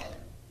planning,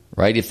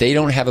 right? If they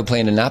don't have a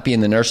plan to not be in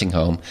the nursing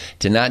home,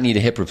 to not need a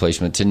hip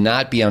replacement, to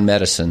not be on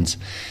medicines,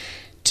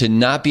 to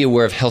not be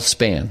aware of health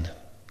span,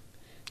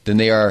 then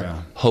they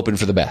are hoping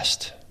for the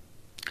best.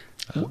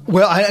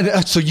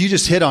 Well, so you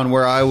just hit on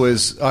where I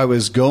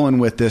was going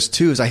with this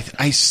too. Is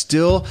I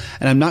still,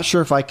 and I'm not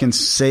sure if I can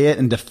say it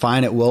and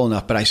define it well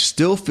enough, but I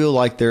still feel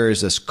like there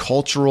is this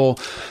cultural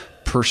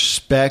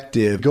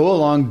perspective, go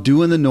along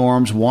doing the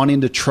norms,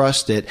 wanting to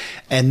trust it,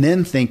 and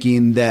then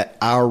thinking that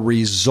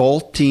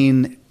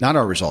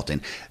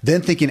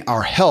then thinking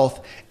our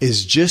health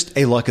is just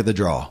a luck of the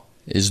draw.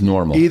 Is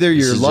normal. Either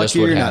you're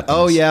lucky or you're not.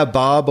 Oh yeah,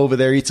 Bob over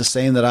there eats the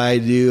same that I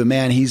do.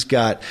 Man, he's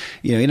got,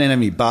 he doesn't have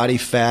any body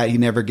fat. He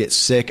never gets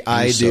sick.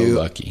 I do. So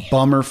lucky.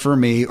 Bummer for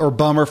me, or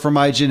bummer for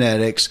my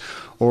genetics,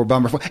 or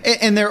bummer for.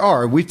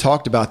 And we've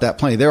talked about that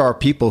plenty. There are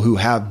people who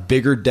have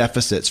bigger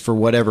deficits for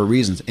whatever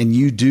reasons, and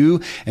you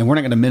do. And we're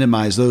not going to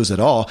minimize those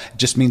at all. It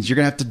just means you're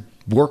going to have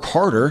to work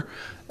harder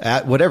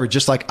at whatever.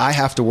 Just like I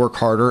have to work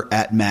harder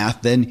at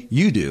math than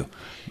you do.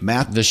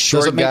 Math. The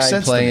short doesn't make guy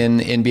sense playing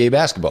NBA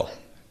basketball.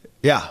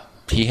 Yeah.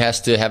 He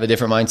has to have a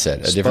different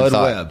mindset, a different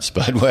thought.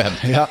 Spud Webb.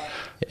 Yeah.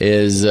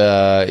 Is,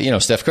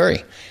 Steph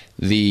Curry.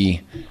 And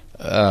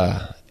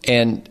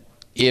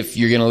if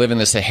you're going to live in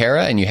the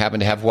Sahara and you happen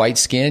to have white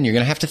skin, you're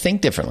going to have to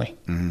think differently.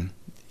 Mm-hmm.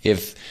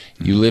 If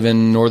you live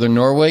in northern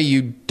Norway,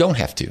 you don't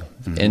have to.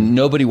 Mm-hmm. And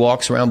nobody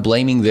walks around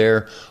blaming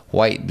their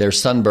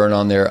sunburn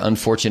on their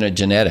unfortunate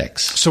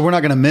genetics. So we're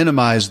not going to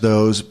minimize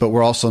those, but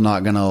we're also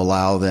not going to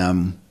allow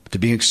them to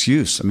be an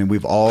excuse. I mean,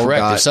 we've all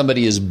Correct. If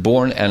somebody is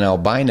born an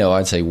albino,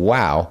 I'd say,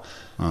 wow,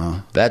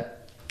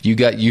 that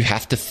you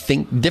have to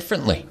think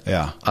differently.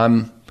 Yeah.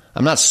 I'm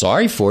not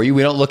sorry for you.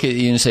 We don't look at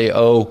you and say,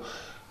 oh,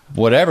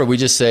 whatever. We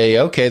just say,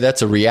 okay,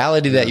 that's a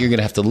reality that you're going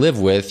to have to live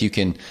with. You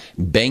can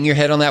bang your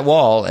head on that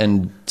wall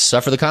and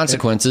suffer the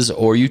consequences,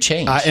 or you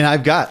change. And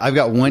I've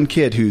got one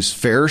kid who's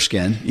fairer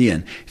skin,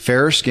 Ian,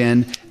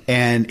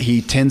 and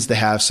he tends to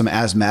have some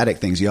asthmatic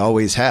things. He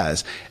always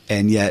has.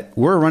 And yet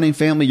we're a running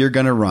family. You're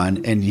going to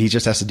run, and he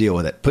just has to deal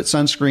with it. Put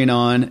sunscreen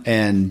on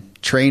and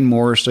train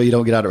more so you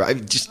don't get out of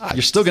it.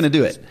 You're still going to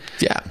do it.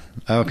 Yeah.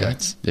 Okay.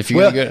 If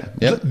you're going to go,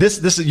 yep.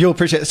 This you'll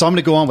appreciate it. So I'm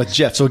going to go on with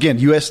Jeff. So again,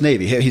 U.S.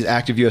 Navy. He's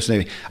active U.S.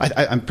 Navy.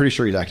 I'm pretty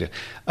sure he's active.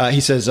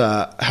 He says,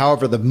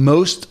 however, the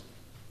most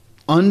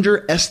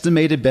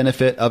underestimated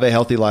benefit of a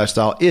healthy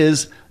lifestyle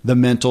is the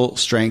mental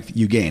strength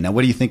you gain. Now,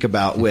 what do you think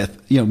about with,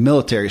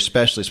 military,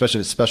 especially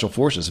with special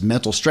forces,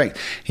 mental strength?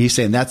 He's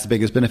saying that's the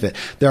biggest benefit.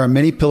 There are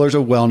many pillars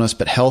of wellness,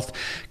 but health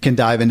can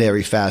dive into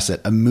every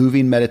facet. A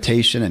moving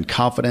meditation and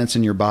confidence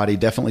in your body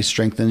definitely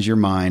strengthens your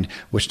mind,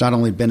 which not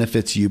only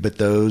benefits you, but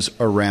those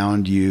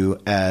around you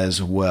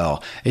as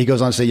well. And he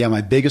goes on to say, my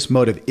biggest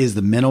motive is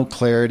the mental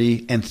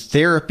clarity and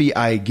therapy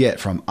I get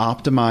from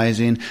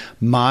optimizing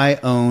my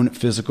own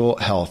physical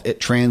health.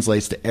 It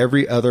translates to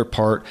every other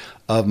part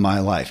of my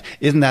life.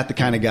 Isn't that the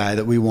kind of guy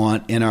that we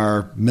want in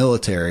our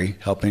military,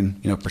 helping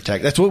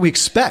protect? That's what we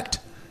expect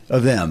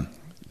of them.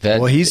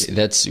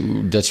 That's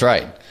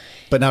right,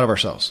 but not of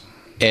ourselves.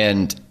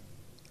 And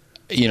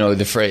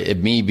the phrase,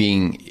 me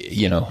being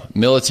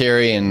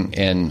military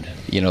and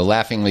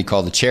laughingly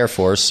called the chair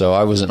force, so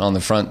I wasn't on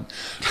the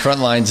front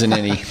lines in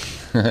any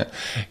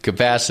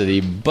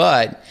capacity.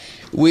 But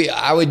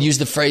I would use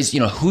the phrase,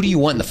 who do you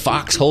want in the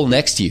foxhole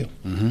next to you?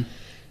 Mm-hmm.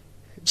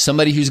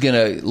 Somebody who's going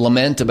to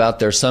lament about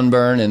their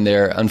sunburn and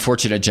their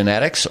unfortunate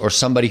genetics, or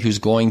somebody who's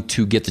going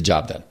to get the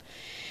job done.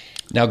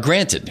 Now,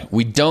 granted,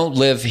 we don't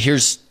live,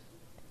 here's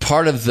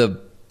part of the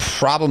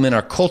problem in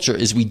our culture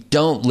is we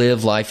don't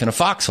live life in a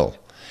foxhole.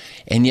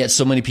 And yet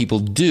so many people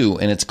do,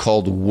 and it's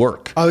called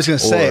work. I was going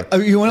to say,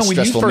 when you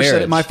first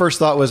said it, my first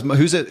thought was,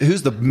 who's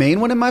the main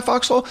one in my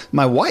foxhole?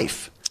 My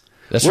wife.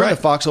 We're in a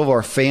foxhole of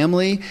our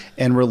family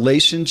and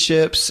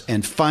relationships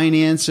and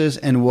finances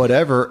and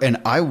whatever. And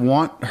I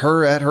want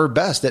her at her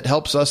best. It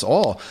helps us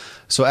all.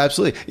 So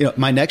absolutely.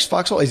 My next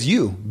foxhole is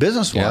you,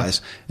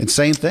 business-wise. Yeah. And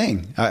same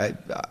thing.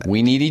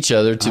 We need each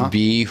other to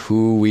be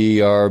who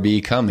we are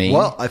becoming.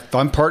 Well, if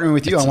I'm partnering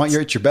with you, I want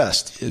you at your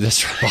best.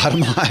 That's right.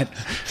 Bottom line.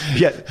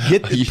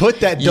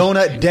 Put that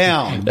donut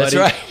down, buddy. That's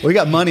right. We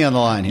got money on the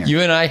line here. You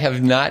and I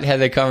have not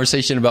had that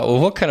conversation about,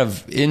 what kind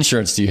of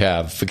insurance do you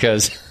have?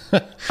 Because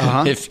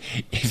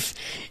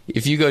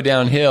if you go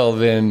downhill,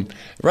 then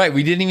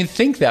we didn't even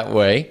think that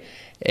way,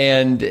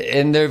 and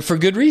they're for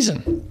good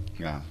reason.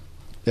 Yeah.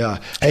 Yeah.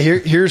 Hey,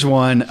 here's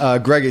one,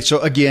 Greg. So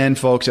again,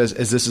 folks, as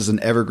this is an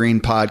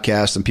evergreen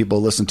podcast and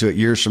people listen to it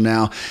years from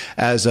now,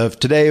 as of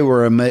today,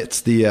 we're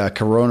amidst the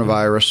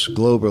coronavirus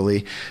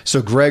globally.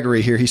 So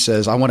Gregory here, he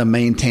says, I want to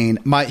maintain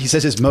he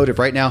says his motive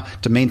right now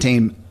to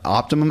maintain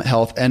optimum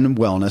health and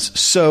wellness.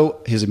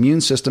 So his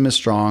immune system is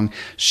strong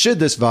should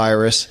this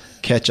virus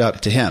catch up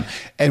to him.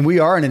 And we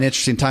are in an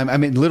interesting time. I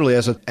mean, literally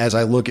as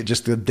I look at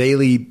just the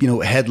daily,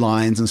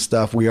 headlines and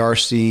stuff, we are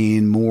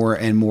seeing more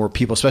and more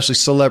people, especially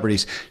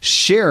celebrities,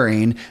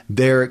 sharing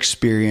their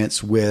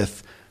experience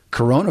with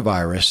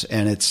coronavirus.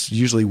 And it's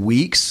usually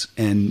weeks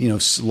and,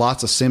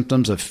 lots of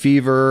symptoms of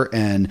fever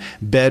and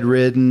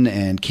bedridden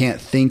and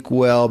can't think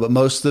well, but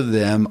most of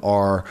them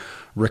are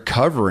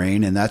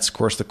recovering. And that's of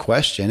course the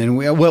question. And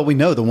we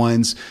know the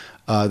ones,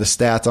 the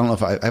stats, I don't know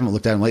if I haven't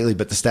looked at them lately,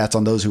 but the stats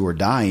on those who are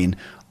dying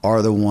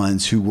are the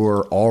ones who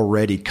were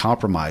already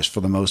compromised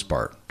for the most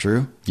part.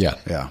 True? Yeah.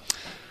 Yeah.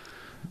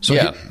 So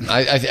yeah,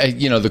 I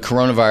the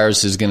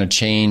coronavirus is going to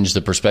change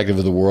the perspective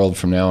of the world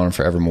from now on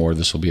forevermore.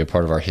 This will be a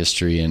part of our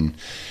history,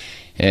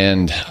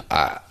 and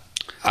I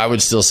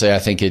would still say I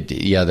think this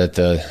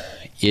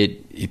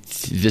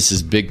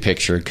is big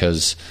picture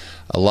because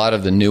a lot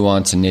of the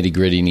nuance and nitty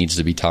gritty needs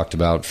to be talked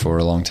about for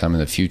a long time in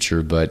the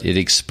future. But it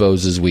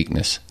exposes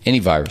weakness. Any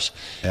virus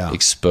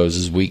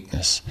exposes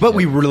weakness. But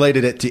we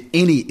related it to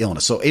any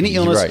illness. So any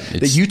illness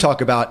that you talk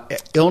about,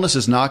 illness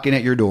is knocking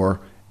at your door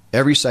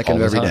every second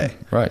of every day.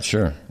 Right,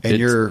 sure.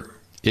 And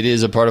it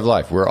is a part of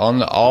life. We're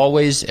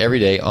always every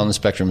day on the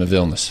spectrum of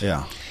illness.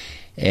 Yeah.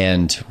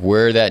 And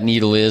where that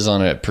needle is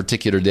on a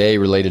particular day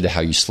related to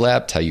how you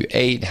slept, how you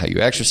ate, how you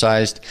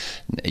exercised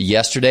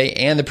yesterday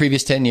and the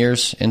previous 10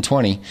 years and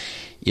 20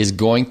 is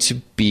going to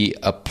be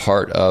a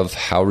part of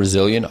how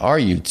resilient are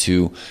you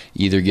to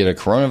either get a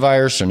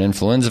coronavirus or an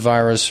influenza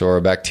virus or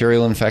a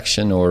bacterial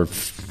infection or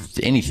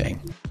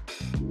anything.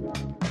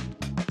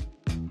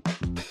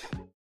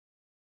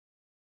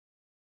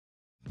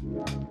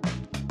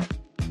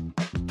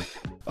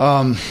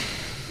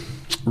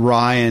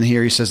 Ryan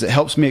here, he says, it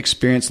helps me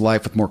experience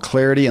life with more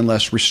clarity and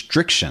less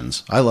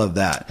restrictions. I love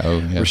that. Oh,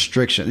 yeah.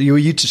 Restriction.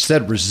 You just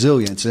said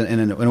resilience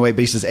in a way, but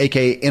he says,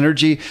 aka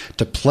energy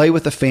to play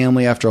with the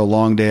family after a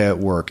long day at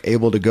work,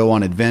 able to go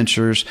on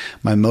adventures.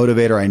 My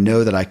motivator, I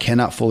know that I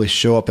cannot fully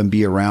show up and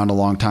be around a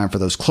long time for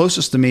those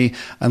closest to me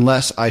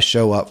unless I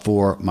show up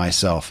for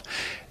myself.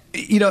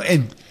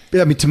 And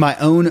I mean, to my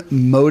own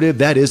motive,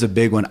 that is a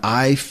big one.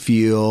 I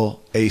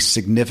feel a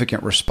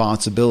significant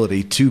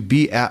responsibility to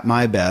be at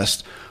my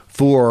best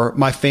for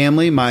my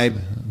family, my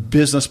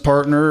business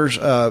partners,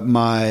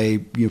 my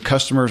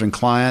customers and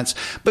clients,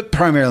 but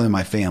primarily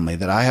my family,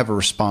 that I have a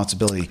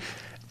responsibility.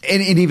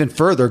 And even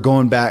further,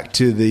 going back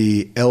to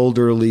the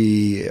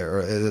elderly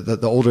or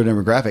the older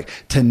demographic,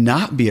 to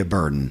not be a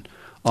burden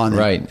on them.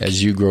 Right,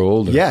 as you grow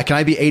older. Yeah, can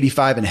I be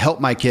 85 and help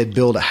my kid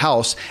build a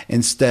house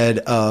instead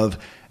of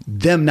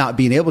them not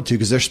being able to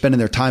because they're spending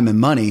their time and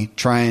money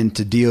trying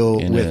to deal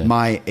with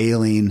my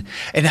ailing.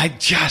 And I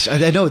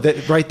know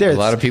that right there. A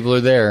lot of people are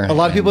there. A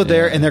lot of people are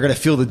there and they're going to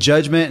feel the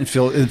judgment and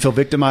feel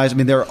victimized. I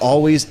mean, there are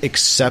always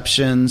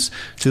exceptions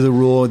to the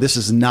rule. This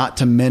is not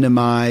to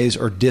minimize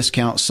or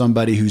discount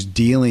somebody who's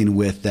dealing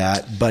with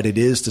that, but it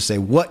is to say,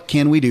 what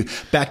can we do?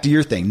 Back to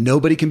your thing.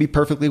 Nobody can be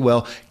perfectly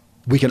well.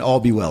 We can all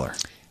be weller.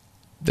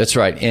 That's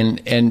right.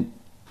 And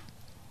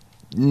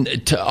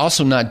to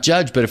also not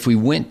judge, but if we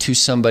went to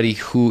somebody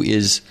who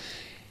is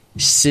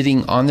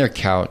sitting on their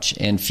couch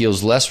and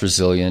feels less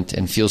resilient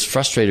and feels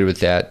frustrated with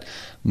that,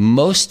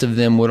 most of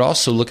them would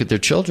also look at their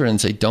children and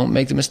say, don't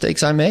make the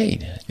mistakes I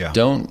made. Yeah.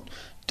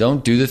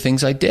 Don't do the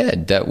things I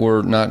did that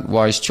were not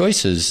wise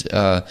choices.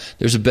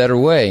 There's a better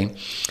way.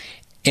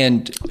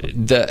 And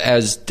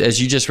as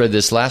you just read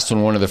this last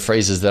one of the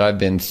phrases that I've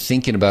been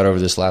thinking about over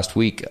this last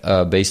week,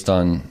 based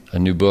on a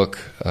new book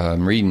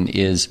I'm reading,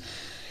 is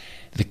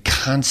the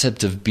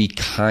concept of be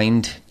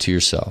kind to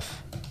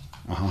yourself.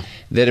 Uh-huh.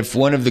 That if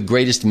one of the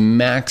greatest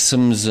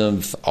maxims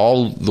of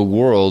all the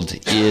world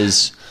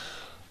is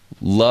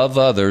love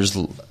others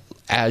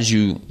as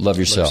you love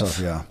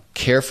yourself.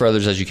 Care for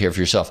others as you care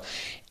for yourself.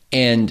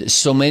 And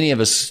so many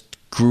of us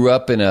grew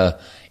up in a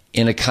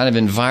kind of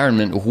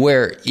environment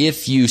where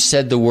if you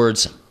said the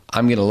words,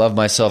 I'm going to love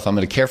myself, I'm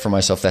going to care for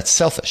myself, that's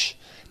selfish.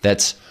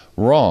 That's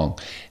wrong.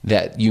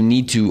 That you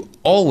need to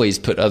always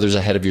put others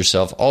ahead of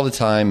yourself all the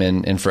time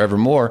and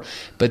forevermore.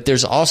 But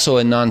there's also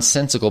a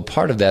nonsensical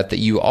part of that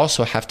you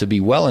also have to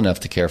be well enough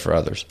to care for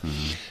others,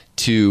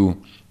 to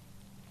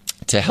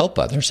help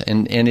others.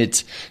 And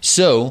it's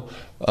so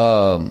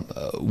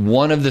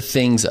one of the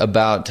things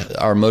about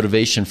our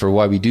motivation for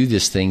why we do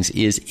these things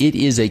is it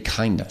is a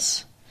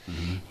kindness.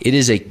 Mm-hmm. It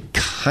is a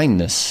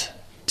kindness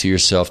to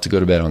yourself to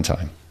go to bed on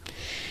time.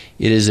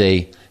 It is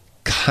a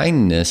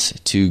kindness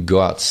to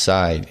go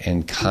outside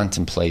and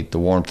contemplate the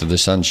warmth of the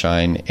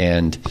sunshine,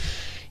 and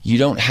you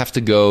don't have to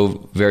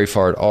go very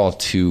far at all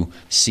to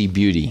see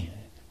beauty,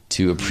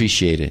 to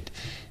appreciate it.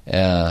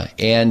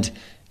 And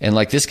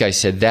like this guy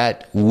said,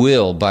 that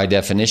will, by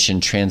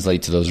definition,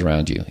 translate to those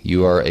around you.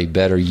 You are a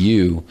better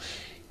you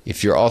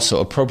if you're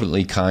also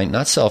appropriately kind,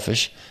 not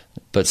selfish,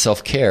 but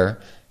self-care,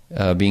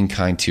 being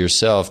kind to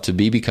yourself, to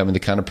be becoming the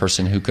kind of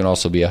person who can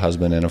also be a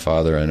husband and a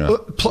father. And I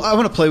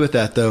want to play with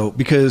that though,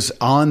 because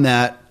on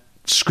that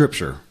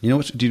scripture, do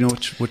you know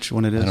which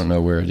one it is? I don't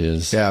know where it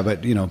is. Yeah,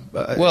 but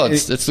well,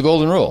 it's the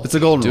golden rule. It's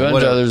the golden rule. Do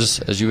unto others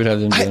as you would have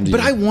them do unto you.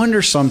 But I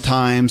wonder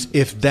sometimes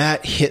if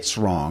that hits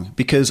wrong,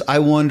 because I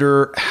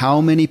wonder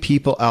how many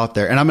people out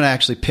there, and I'm going to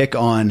actually pick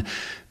on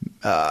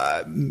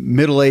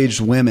middle-aged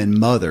women,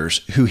 mothers,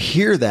 who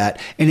hear that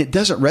and it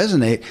doesn't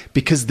resonate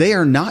because they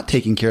are not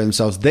taking care of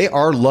themselves. They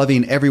are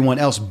loving everyone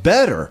else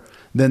better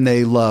than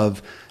they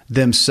love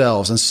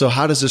themselves. And so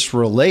how does this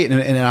relate?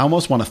 And I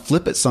almost want to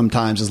flip it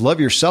sometimes, is love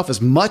yourself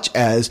as much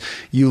as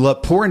you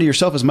pour into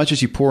yourself, as much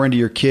as you pour into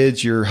your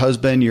kids, your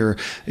husband, your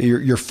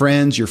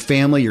friends, your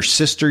family, your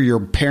sister, your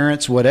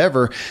parents,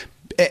 whatever.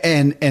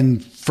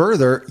 And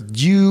further,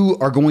 you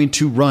are going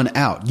to run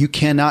out. You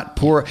cannot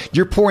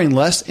you're pouring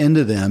less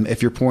into them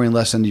if you're pouring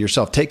less into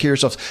yourself. Take care of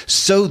yourself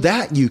so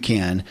that you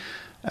can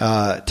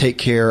take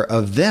care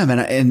of them.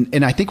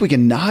 And I think we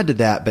can nod to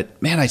that, but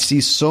man, I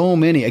see so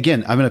many,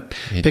 again, I'm going to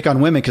pick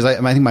on women because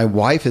I think my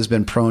wife has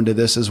been prone to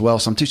this as well.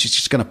 Sometimes she's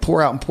just going to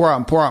pour out and pour out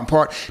and pour out and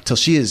pour out till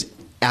she is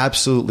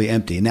absolutely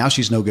empty. Now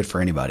she's no good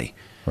for anybody.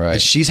 Right.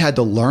 But she's had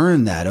to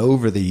learn that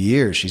over the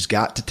years. She's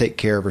got to take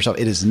care of herself.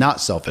 It is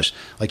not selfish,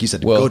 like you said,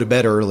 to go to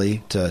bed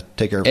early to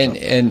take care of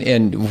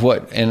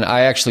herself. And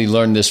I actually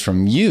learned this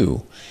from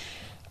you.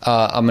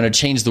 I'm going to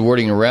change the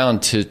wording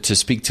around to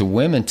speak to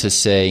women to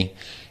say,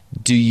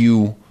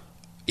 it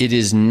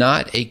is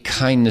not a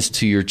kindness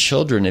to your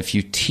children if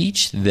you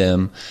teach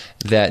them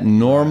that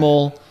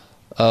normal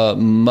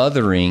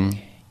mothering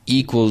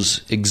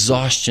equals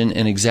exhaustion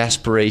and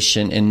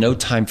exasperation and no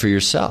time for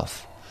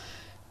yourself.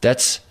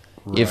 That's right.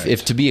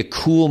 If to be a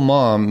cool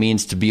mom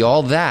means to be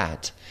all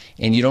that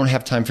and you don't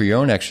have time for your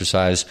own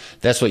exercise,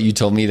 that's what you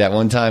told me that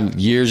one time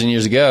years and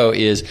years ago,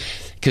 is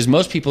because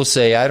most people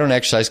say, I don't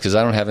exercise because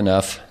I don't have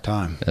enough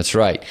time. That's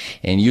right.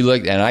 And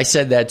and I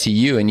said that to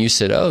you and you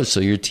said, oh,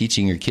 so you're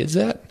teaching your kids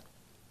that?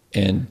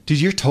 And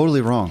dude, you're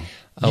totally wrong.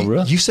 Oh,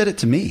 really? You said it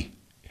to me.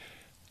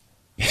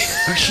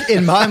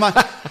 In my mind,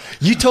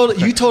 you told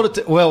it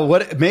to,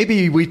 what,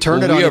 maybe we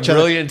turned it on each other. We are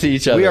brilliant to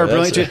each other. We are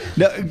brilliant to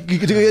no,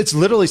 it's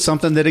literally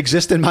something that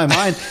exists in my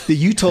mind that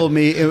you told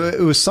me.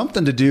 It was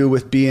something to do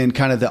with being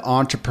kind of the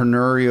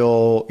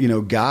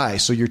entrepreneurial, guy.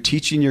 So you're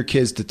teaching your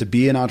kids that to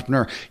be an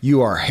entrepreneur,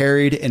 you are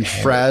harried and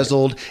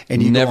frazzled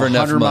and you never go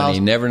 100 enough money, miles.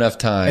 never enough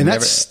time. And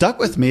that stuck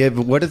with me.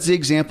 What is the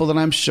example that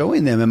I'm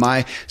showing them? Am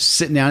I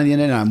sitting down at the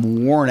end and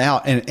I'm worn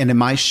out? And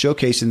am I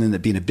showcasing them that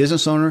being a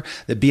business owner,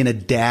 that being a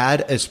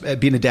dad,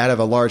 being a dad of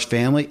a large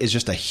family is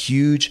just a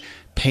huge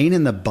pain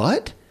in the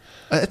butt?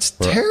 It's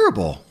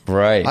terrible.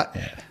 Right.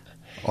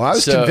 I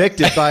was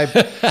convicted by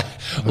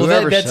well,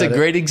 that's a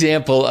great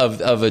example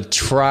of a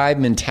tribe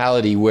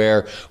mentality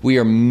where we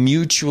are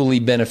mutually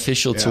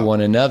beneficial to one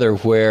another,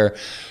 where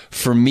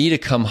for me to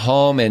come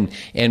home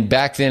and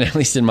back then, at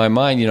least in my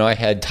mind, I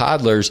had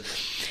toddlers,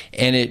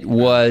 and it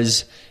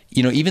was,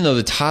 even though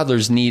the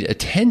toddlers need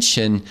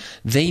attention,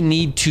 they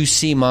need to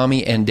see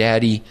mommy and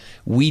daddy.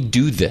 We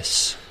do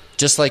this.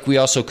 Just like we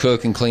also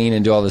cook and clean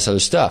and do all this other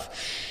stuff.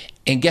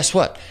 And guess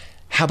what?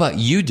 How about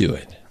you do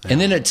it?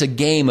 And then it's a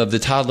game of the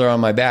toddler on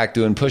my back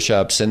doing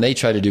push-ups, and they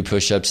try to do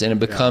push-ups, and it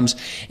becomes,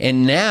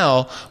 and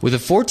now with a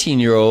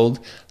 14-year-old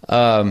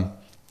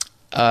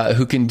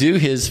who can do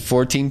his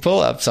 14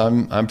 pull-ups,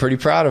 I'm pretty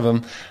proud of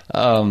him.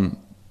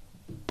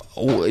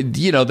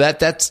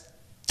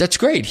 That's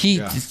great. He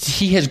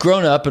has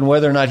grown up, and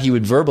whether or not he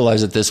would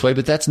verbalize it this way,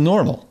 but that's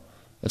normal.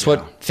 That's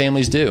what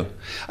families do.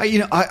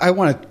 I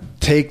want to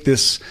take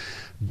this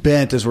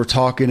bent as we're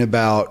talking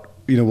about,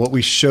 what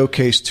we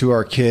showcase to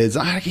our kids.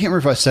 I can't remember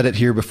if I said it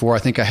here before. I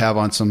think I have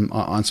on some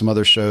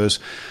other shows,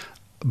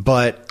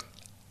 but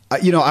I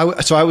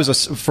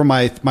was for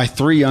my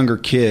three younger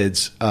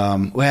kids.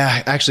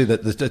 Actually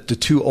the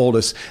two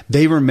oldest,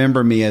 they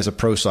remember me as a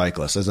pro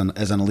cyclist, as an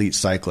elite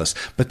cyclist,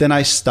 but then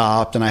I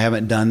stopped and I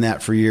haven't done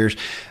that for years,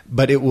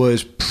 but it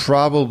was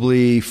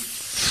probably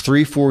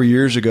 3-4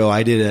 years ago,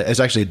 it's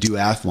actually a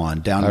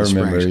duathlon down in the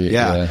Springs.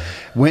 Yeah.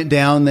 Went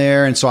down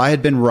there. And so I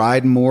had been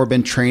riding more,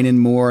 been training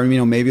more,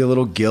 and, maybe a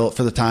little guilt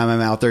for the time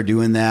I'm out there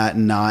doing that,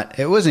 and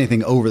it wasn't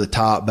anything over the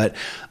top, but,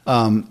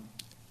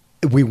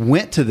 we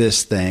went to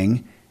this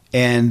thing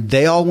and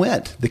they all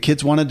went. The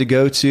kids wanted to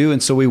go too.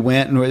 And so we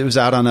went, and it was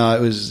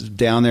it was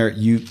down there at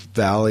Ute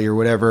Valley or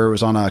whatever. It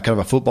was on a kind of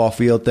a football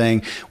field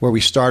thing where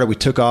we started. We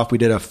took off. We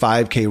did a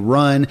 5K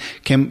run,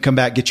 come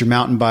back, get your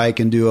mountain bike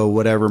and do a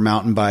whatever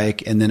mountain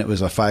bike. And then it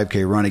was a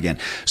 5K run again.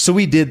 So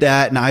we did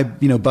that, and I,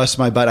 busted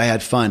my butt. I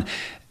had fun.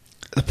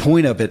 The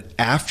point of it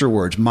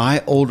afterwards,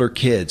 my older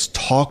kids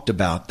talked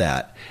about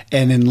that.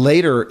 And in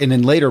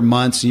later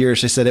months,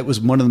 years, they said it was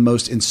one of the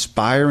most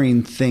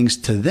inspiring things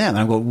to them.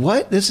 And I go,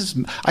 what?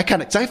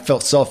 I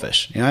felt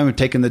selfish. I'm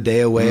taking the day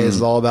away.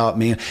 It's all about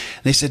me. And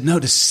they said, no,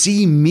 to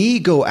see me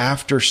go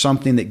after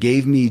something that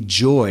gave me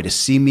joy, to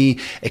see me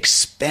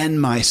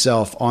expend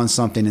myself on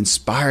something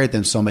inspired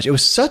them so much. It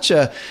was such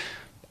a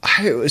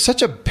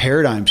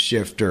paradigm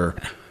shifter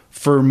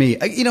for me.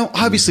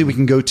 Obviously we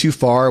can go too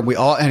far.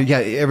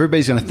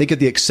 Everybody's going to think of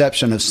the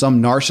exception of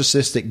some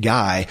narcissistic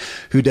guy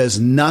who does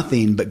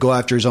nothing but go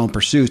after his own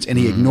pursuits and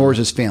he ignores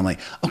his family.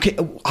 Okay.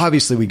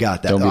 Obviously we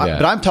got that. Don't be that.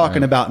 But I'm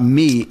talking about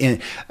me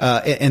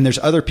and there's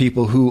other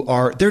people who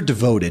they're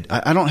devoted.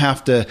 I don't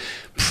have to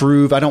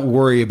prove, I don't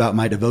worry about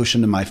my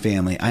devotion to my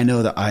family. I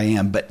know that I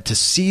am, but to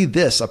see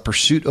this, a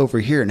pursuit over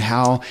here and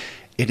how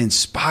it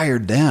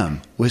inspired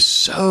them was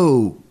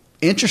so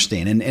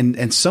interesting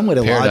and somewhat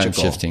illogical. Paradigm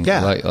shifting.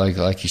 Yeah.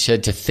 Like you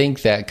said, to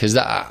think that, because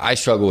I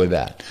struggle with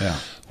that. Yeah.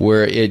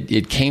 Where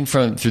it came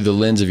through the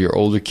lens of your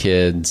older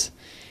kids,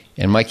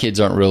 and my kids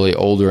aren't really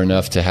older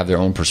enough to have their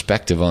own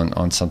perspective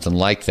on something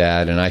like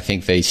that. And I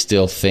think they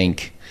still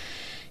think,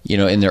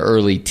 in their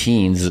early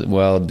teens,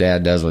 well,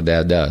 dad does what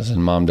dad does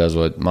and mom does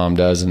what mom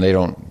does. And they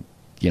don't,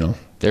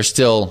 they're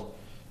still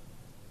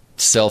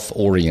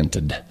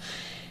self-oriented.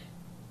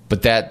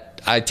 But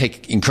that I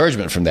take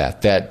encouragement from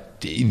that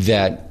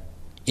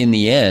in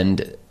the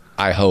end,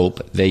 I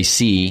hope they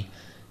see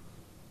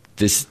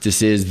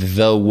this is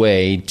the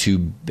way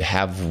to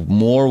have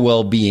more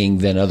well-being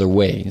than other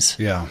ways.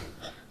 Yeah.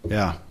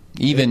 Yeah.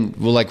 Even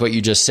like what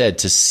you just said,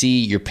 to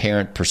see your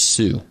parent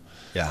pursue.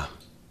 Yeah.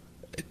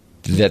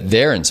 That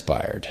they're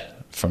inspired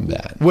from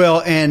that.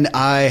 Well, and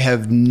I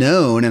have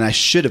known, and I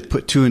should have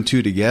put two and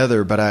two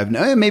together, but I've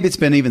known, maybe it's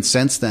been even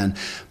since then,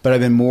 but I've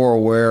been more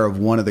aware of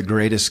one of the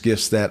greatest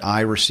gifts that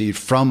I received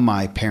from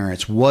my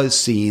parents was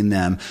seeing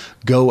them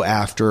go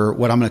after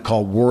what I'm going to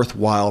call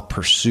worthwhile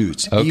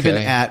pursuits, even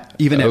at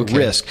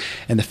risk.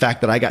 And the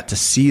fact that I got to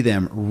see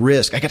them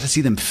risk, I got to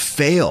see them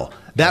fail.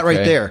 That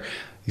right there.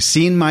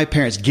 Seeing my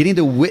parents, getting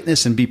to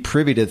witness and be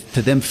privy to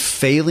them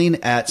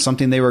failing at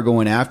something they were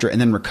going after and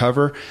then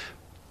recover.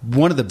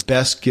 One of the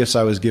best gifts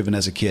I was given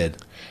as a kid.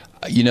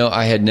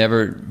 I had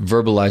never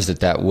verbalized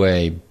it that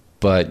way,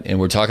 and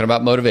we're talking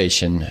about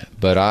motivation,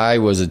 but I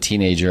was a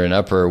teenager and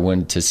upper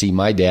when to see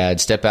my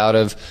dad step out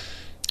of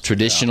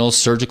traditional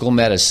surgical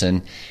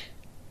medicine,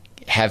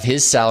 have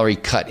his salary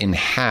cut in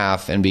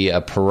half and be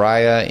a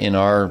pariah in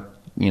our,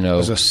 I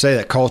was going to say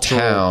that cultural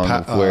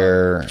town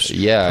where,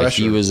 pressure.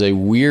 He was a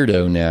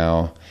weirdo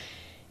now.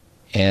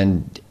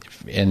 And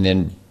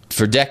then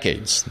for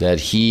decades that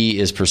he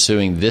is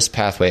pursuing this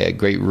pathway at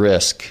great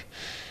risk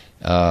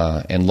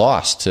and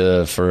loss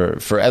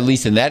for at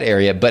least in that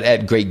area, but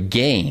at great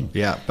gain.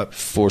 Yeah, but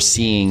for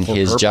seeing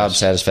his purpose. Job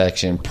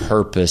satisfaction,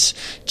 purpose,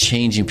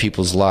 changing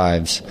people's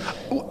lives.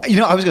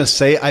 I was going to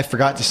say, I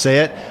forgot to say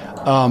it.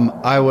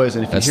 I was,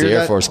 and if That's you hear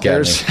the Air Force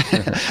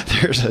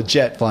there's a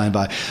jet flying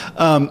by.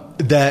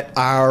 That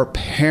our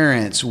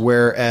parents,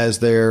 whereas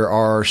there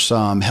are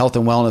some health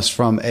and wellness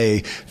from a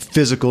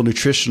physical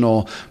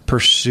nutritional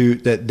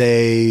pursuit that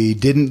they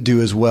didn't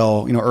do as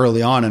well,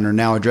 early on and are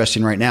now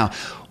addressing right now.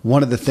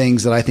 One of the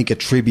things that I think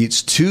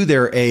attributes to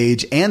their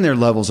age and their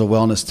levels of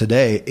wellness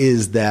today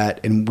is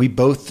that, and we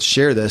both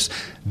share this,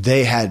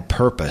 they had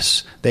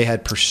purpose. They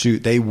had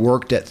pursuit. They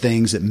worked at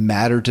things that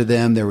mattered to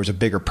them. There was a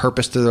bigger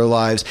purpose to their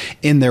lives,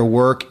 in their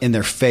work, in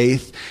their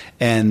faith,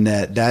 and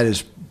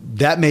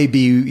that may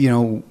be,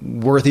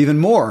 worth even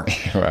more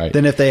right.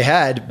 than if they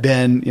had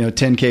been,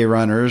 10K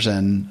runners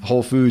and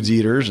Whole Foods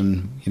eaters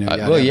and,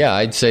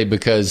 I'd say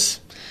because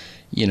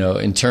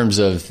in terms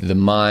of the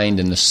mind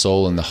and the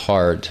soul and the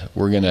heart,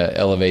 we're going to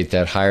elevate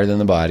that higher than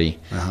the body.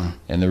 Uh-huh.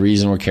 And the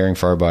reason we're caring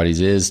for our bodies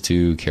is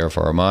to care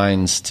for our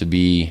minds, to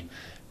be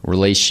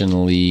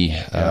relationally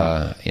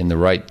in the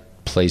right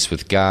place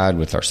with God,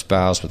 with our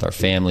spouse, with our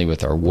family,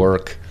 with our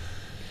work.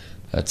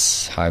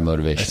 That's high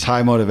motivation. It's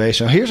high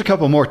motivation. Here's a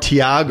couple more.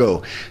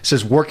 Tiago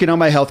says, working on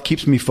my health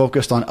keeps me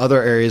focused on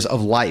other areas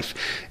of life.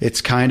 It's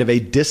kind of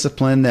a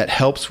discipline that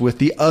helps with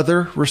the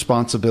other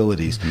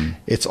responsibilities. Mm-hmm.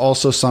 It's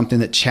also something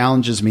that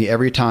challenges me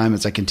every time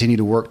as I continue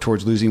to work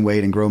towards losing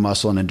weight and grow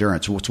muscle and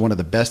endurance. It's one of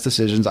the best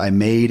decisions I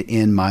made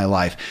in my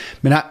life.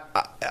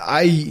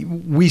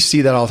 We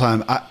see that all the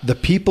time. The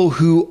people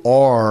who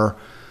are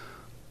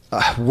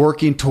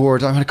working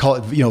towards, I'm going to call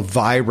it,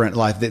 vibrant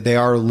life, that they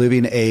are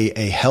living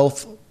a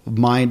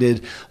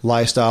health-minded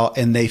lifestyle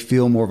and they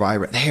feel more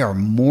vibrant. They are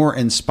more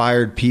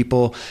inspired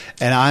people,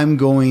 and I'm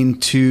going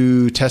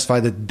to testify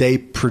that they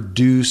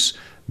produce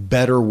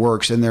better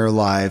works in their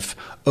life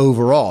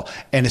overall.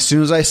 And as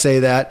soon as I say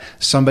that,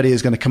 somebody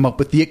is going to come up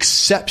with the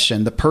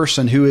exception, the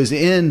person who is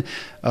in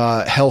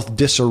health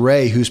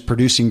disarray, who's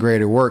producing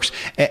greater works.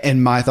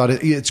 And my thought is,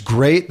 it's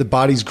great. The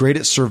body's great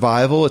at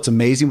survival. It's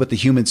amazing what the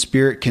human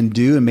spirit can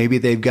do. And maybe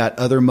they've got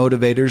other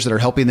motivators that are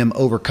helping them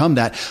overcome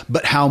that.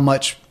 But how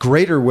much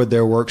greater would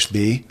their works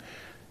be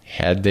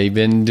had they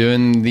been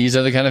doing these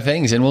other kind of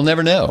things? And we'll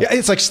never know. Yeah,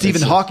 it's like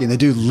Stephen Hawking. The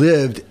dude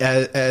lived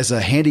as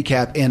a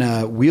handicap in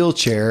a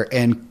wheelchair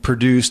and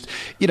produced,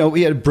 he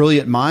had a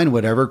brilliant mind,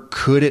 whatever.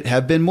 Could it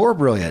have been more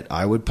brilliant?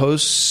 I would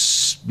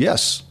pose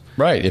yes.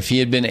 Right. If he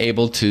had been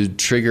able to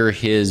trigger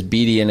his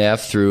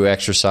BDNF through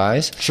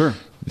exercise, sure,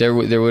 there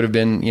would have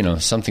been,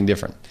 something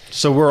different.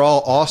 So we're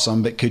all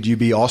awesome, but could you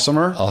be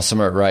awesomer?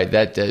 Awesomer,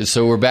 right.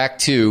 So we're back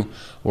to,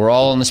 we're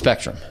all on the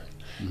spectrum.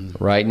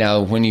 Right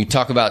now, when you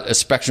talk about a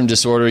spectrum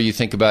disorder, you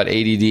think about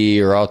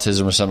ADD or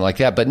autism or something like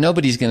that, but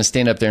nobody's going to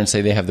stand up there and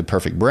say they have the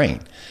perfect brain,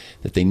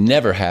 that they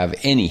never have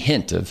any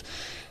hint of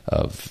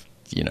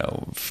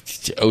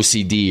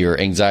OCD or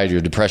anxiety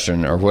or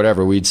depression or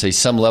whatever. We'd say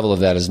some level of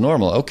that is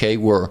normal. Okay,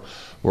 we're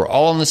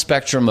all on the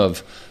spectrum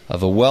of a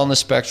wellness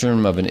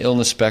spectrum, of an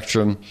illness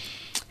spectrum.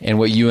 And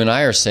what you and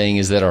I are saying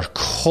is that our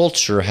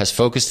culture has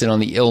focused in on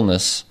the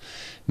illness,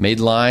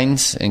 made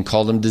lines and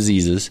called them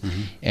diseases.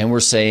 And we're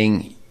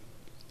saying,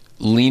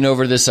 lean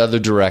over this other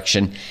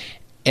direction.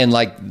 And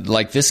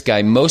like this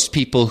guy, most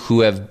people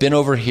who have been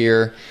over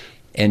here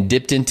and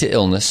dipped into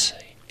illness,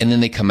 and then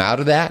they come out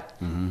of that,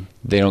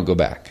 they don't go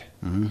back.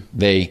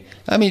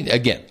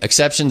 Again,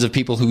 exceptions of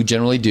people who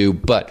generally do,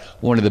 but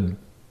one of the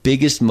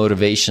biggest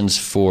motivations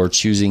for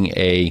choosing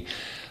a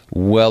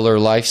weller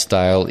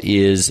lifestyle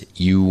is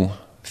you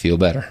feel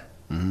better.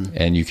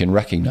 And you can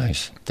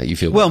recognize that you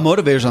feel well.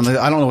 better. Motivators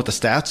I don't know what the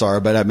stats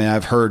are, but I mean,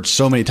 I've heard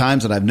so many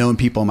times that I've known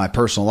people in my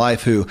personal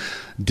life who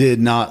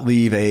did not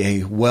leave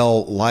a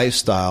well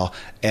lifestyle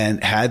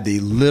and had the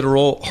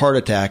literal heart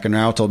attack, and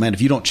now told, man,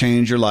 if you don't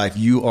change your life,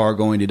 you are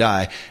going to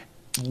die.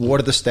 What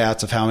are the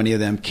stats of how many of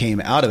them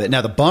came out of it?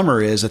 Now, the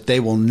bummer is that they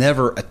will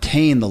never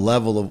attain the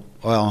level of,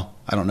 well,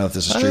 I don't know if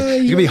this is true. It's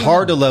going to be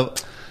hard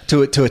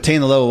to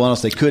attain the level of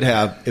wellness they could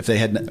have if they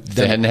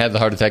hadn't had the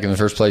heart attack in the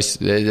first place.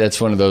 That's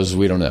one of those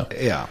we don't know.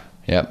 Yeah.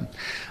 Yep.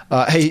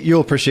 Hey,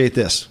 you'll appreciate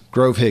this.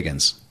 Grove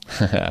Higgins.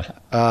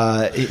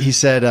 He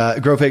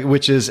said, Grove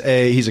Higgins,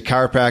 he's a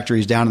chiropractor.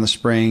 He's down in the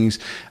Springs.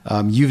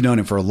 You've known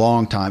him for a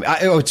long time.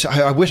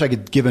 I wish I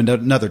could give him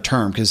another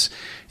term, because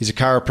he's a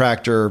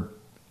chiropractor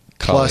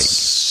plus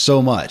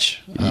so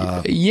much.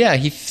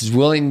 He's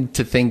willing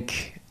to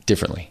think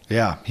differently.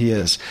 Yeah, he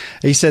is.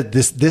 He said,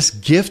 this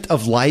gift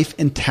of life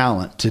and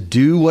talent to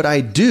do what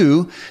I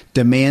do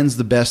demands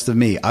the best of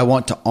me. I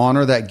want to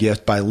honor that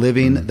gift by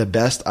living the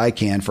best I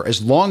can for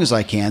as long as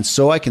I can,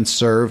 so I can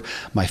serve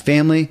my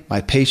family,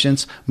 my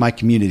patients, my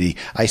community.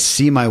 I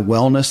see my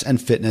wellness and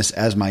fitness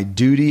as my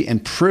duty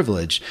and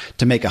privilege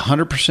to make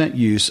 100%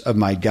 use of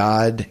my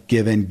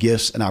God-given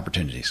gifts and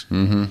opportunities.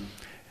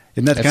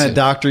 Isn't that the kind of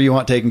doctor you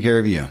want taking care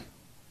of you?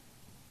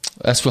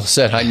 That's well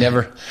said. I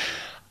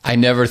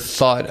never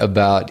thought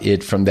about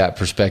it from that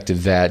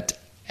perspective, that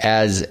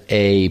as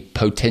a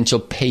potential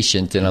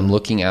patient, and I'm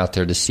looking out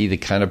there to see the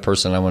kind of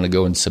person I want to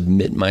go and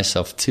submit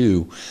myself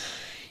to,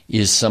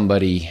 is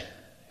somebody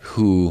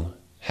who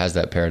has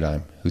that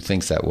paradigm, who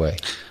thinks that way.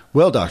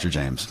 Well, Dr.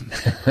 James,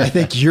 I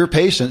think your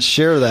patients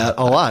share that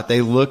a lot.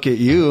 They look at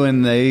you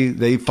and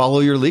they follow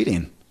your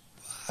leading.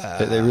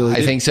 They really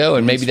do. I think so,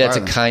 and maybe that's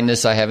a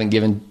kindness I haven't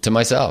given to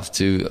myself,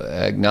 to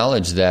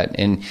acknowledge that.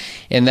 And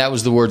that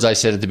was the words I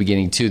said at the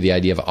beginning too, the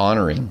idea of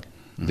honoring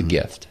the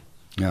gift.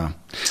 Yeah.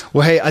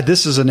 Well, hey,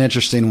 this is an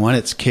interesting one.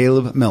 It's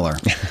Caleb Miller,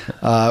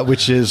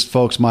 which is,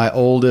 folks, my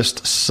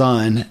oldest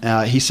son.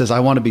 He says, I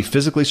want to be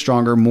physically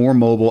stronger, more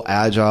mobile,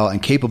 agile,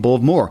 and capable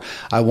of more.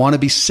 I want to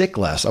be sick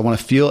less. I want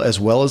to feel as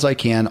well as I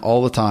can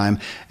all the time.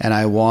 And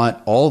I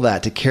want all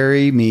that to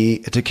carry me,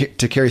 to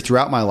carry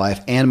throughout my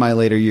life and my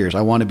later years.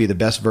 I want to be the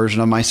best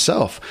version of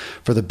myself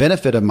for the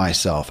benefit of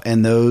myself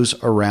and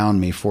those around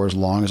me for as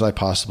long as I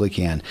possibly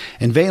can.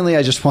 And vainly,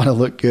 I just want to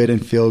look good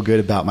and feel good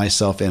about my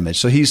self-image.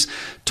 So he's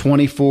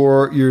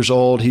 24 years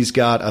old. He's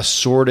got a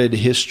sordid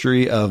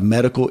history of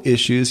medical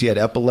issues. He had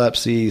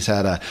epilepsy. He's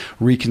had a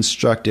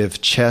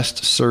reconstructive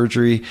chest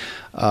surgery.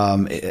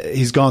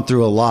 He's gone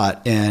through a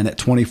lot. And at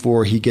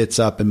 24, he gets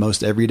up, and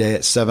most every day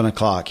at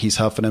 7:00, he's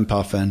huffing and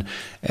puffing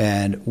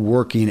and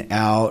working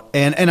out.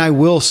 And I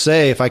will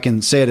say, if I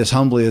can say it as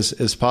humbly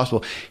as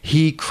possible,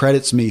 he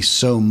credits me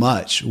so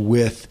much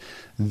with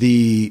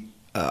the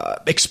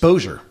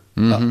exposure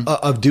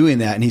of doing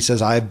that. And he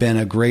says, I've been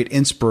a great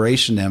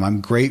inspiration to him. I'm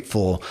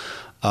grateful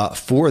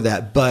for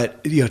that.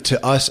 But,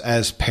 to us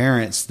as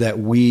parents, that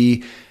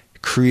we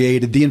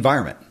created the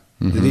environment,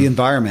 the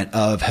environment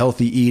of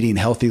healthy eating,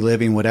 healthy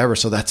living, whatever.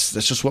 So that's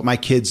just what my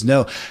kids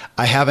know.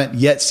 I haven't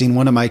yet seen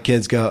one of my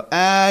kids go,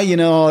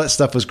 all that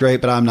stuff was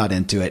great, but I'm not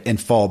into it, and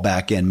fall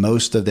back in.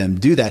 Most of them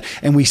do that.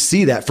 And we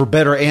see that, for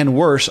better and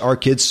worse. Our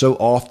kids so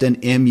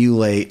often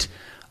emulate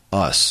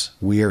us.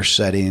 We are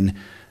setting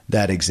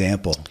that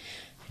example.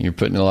 You're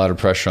putting a lot of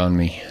pressure on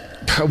me.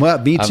 Well,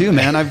 me too,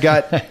 man. I've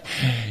got...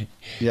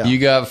 Yeah. You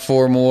got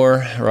 4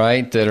 more,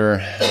 right, that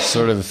are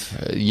sort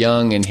of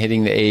young and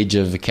hitting the age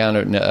of the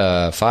count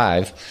of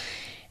 5.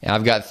 And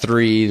I've got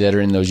 3 that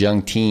are in those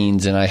young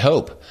teens, and I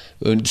hope.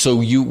 So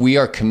we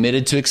are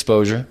committed to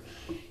exposure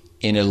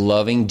in a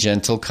loving,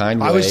 gentle,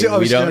 kind way.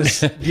 We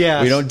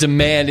don't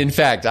demand. In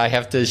fact, I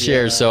have to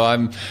share. Yeah. So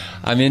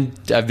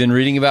I've been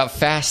reading about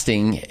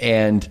fasting,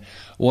 and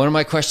one of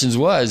my questions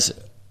was,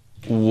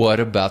 what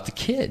about the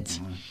kids?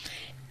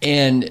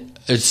 And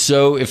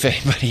so if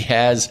anybody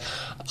has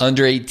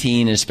under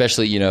 18, and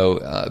especially,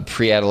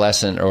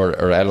 pre-adolescent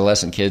or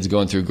adolescent kids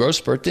going through growth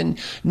spurt, then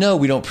no,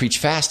 we don't preach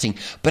fasting.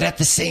 But at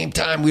the same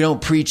time, we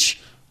don't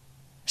preach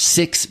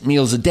 6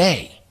 meals a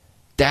day.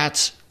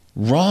 That's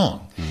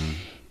wrong.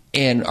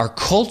 And our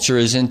culture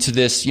is into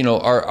this,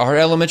 our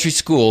elementary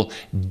school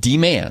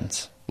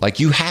demands, like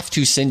you have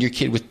to send your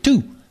kid with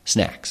 2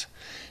 snacks,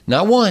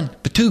 not 1,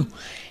 but 2.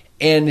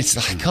 And it's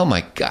like, oh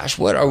my gosh,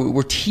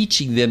 we're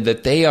teaching them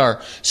that they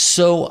are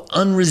so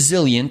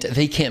unresilient,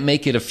 they can't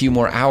make it a few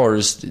more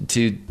hours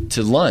to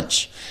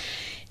lunch.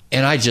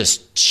 And I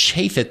just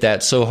chafe at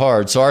that so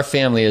hard. So our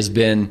family has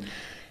been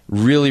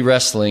really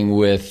wrestling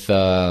with,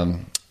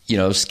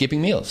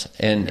 skipping meals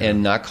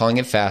and not calling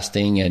it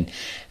fasting. And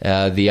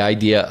the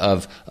idea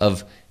of,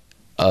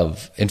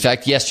 in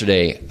fact,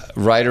 yesterday,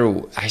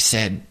 Ryder, I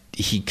said,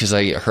 because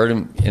I heard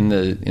him in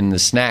the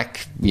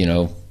snack,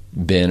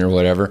 bin or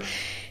whatever.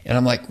 And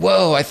I'm like,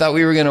 whoa, I thought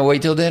we were going to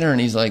wait till dinner. And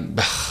he's like,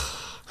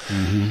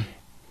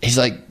 he's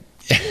like,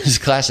 it's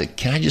classic.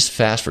 Can I just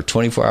fast for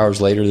 24 hours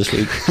later this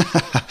week?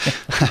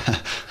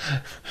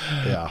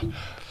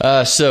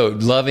 Yeah. So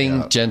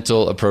loving,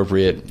 gentle,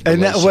 appropriate.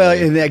 And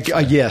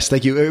yes,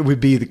 thank you. It would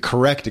be the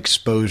correct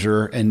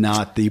exposure and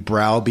not the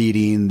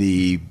browbeating,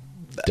 the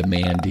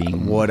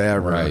demanding,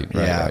 whatever.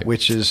 Right.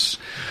 Which is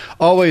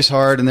always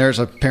hard. And there's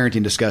a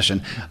parenting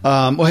discussion.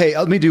 Well, hey,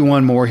 let me do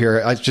one more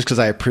here, just because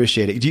I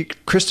appreciate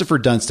it. Christopher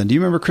Dunstan. Do you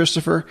remember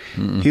Christopher?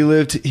 Mm-mm.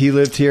 He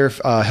lived here,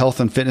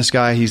 health and fitness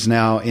guy. He's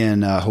now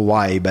in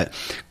Hawaii, but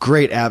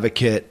great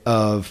advocate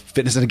of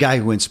fitness and a guy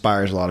who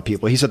inspires a lot of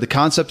people. He said the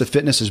concept of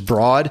fitness is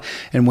broad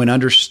and when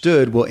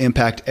understood will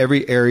impact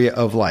every area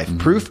of life. Mm-hmm.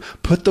 Proof,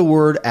 put the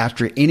word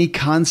after any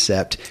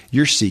concept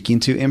you're seeking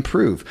to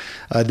improve.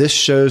 This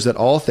shows that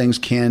all things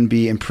can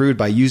be improved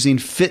by using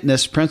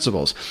fitness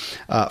principles.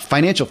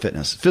 Financial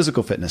fitness,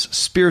 physical fitness,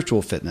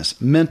 spiritual fitness,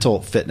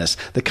 mental fitness.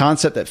 The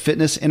concept that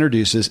fitness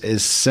introduces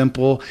is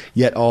simple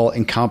yet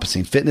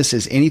all-encompassing. Fitness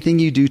is anything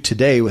you do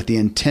today with the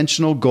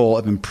intentional goal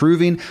of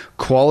improving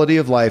quality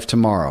of life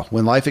tomorrow.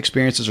 When life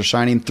experiences are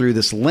shining through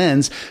this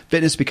lens,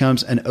 fitness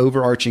becomes an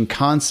overarching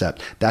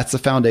concept. That's the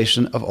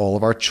foundation of all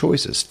of our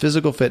choices.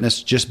 Physical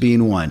fitness just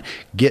being one.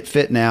 Get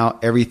fit now,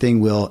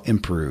 everything will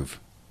improve.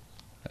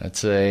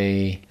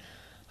 I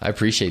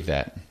appreciate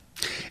that.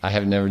 I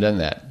have never done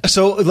that.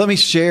 So let me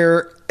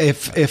share,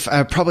 if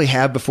I probably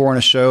have before on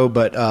a show,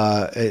 but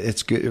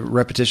it's good.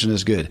 Repetition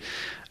is good.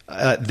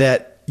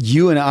 That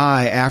you and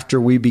I,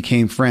 after we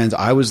became friends,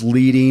 I was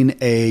leading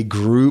a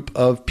group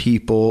of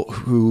people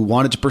who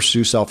wanted to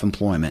pursue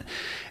self-employment.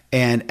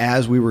 And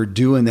as we were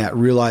doing that,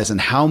 realizing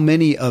how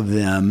many of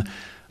them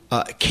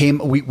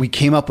we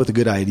came up with a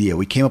good idea.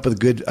 We came up with a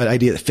good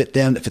idea that fit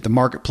them, that fit the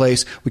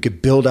marketplace. We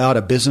could build out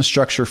a business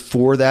structure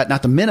for that,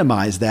 not to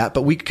minimize that,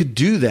 but we could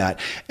do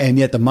that. And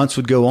yet the months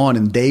would go on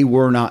and they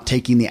were not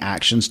taking the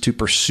actions to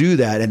pursue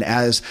that. And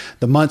as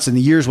the months and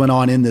the years went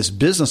on in this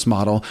business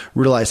model,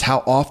 realized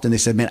how often they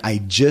said, man, I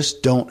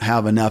just don't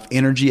have enough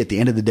energy at the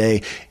end of the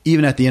day,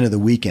 even at the end of the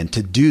weekend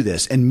to do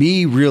this. And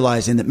me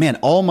realizing that, man,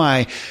 all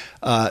my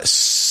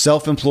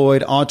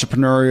self-employed,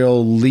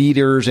 entrepreneurial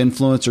leaders,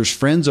 influencers,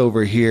 friends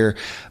over here,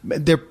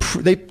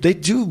 they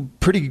do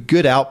pretty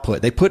good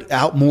output. They put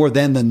out more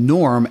than the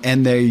norm,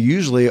 and they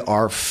usually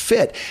are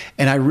fit.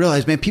 And I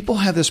realized, man, people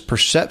have this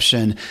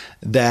perception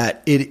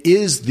that it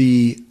is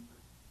the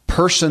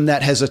person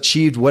that has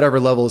achieved whatever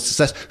level of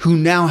success who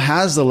now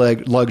has the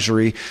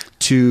luxury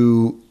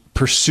to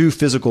pursue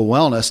physical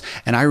wellness.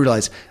 And I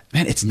realized,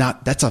 man, it's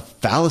not, that's a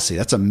fallacy.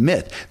 That's a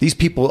myth. These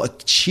people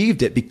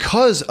achieved it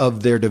because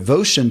of their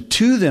devotion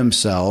to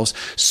themselves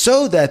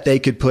so that they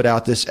could put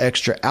out this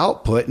extra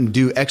output and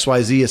do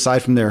XYZ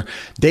aside from their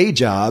day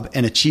job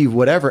and achieve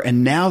whatever.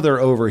 And now they're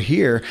over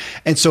here.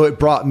 And so it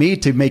brought me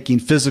to making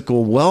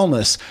physical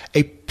wellness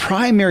a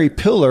primary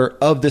pillar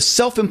of the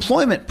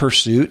self-employment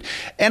pursuit.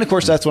 And of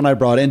course, that's when I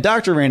brought in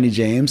Dr. Randy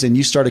James, and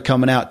you started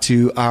coming out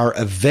to our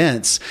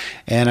events.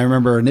 And I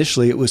remember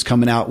initially it was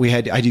coming out,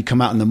 I'd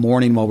come out in the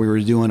morning while we were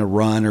doing a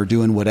run or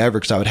doing whatever,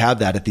 because I would have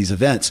that at these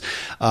events.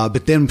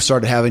 But then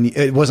started having,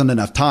 it wasn't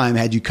enough time,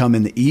 had you come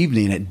in the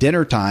evening at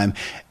dinner time,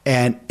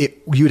 and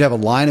you would have a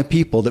line of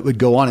people that would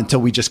go on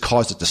until we just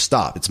caused it to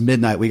stop. It's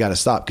midnight. We got to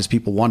stop because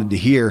people wanted to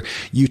hear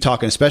you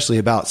talking, especially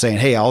about saying,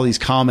 hey, all these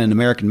common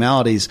American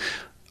maladies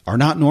are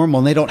not normal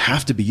and they don't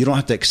have to be. You don't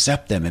have to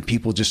accept them. And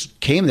people just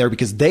came there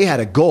because they had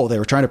a goal they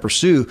were trying to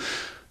pursue.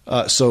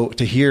 So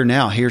to hear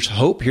now, here's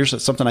hope.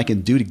 Here's something I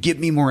can do to give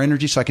me more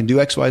energy so I can do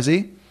X, Y,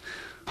 Z.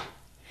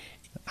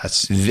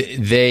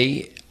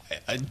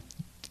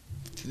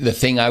 The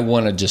thing I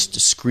want to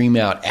just scream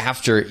out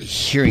after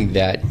hearing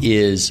that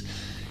is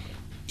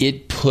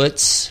it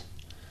puts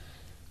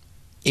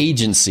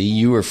agency.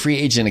 You are Free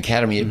Agent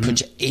Academy. It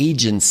puts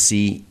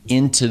agency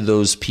into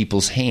those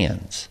people's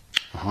hands.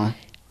 Uh-huh.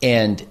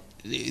 And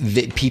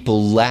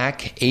people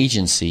lack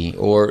agency,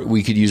 or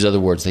we could use other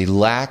words. They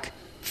lack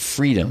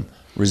freedom,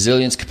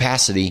 resilience,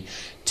 capacity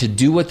to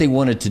do what they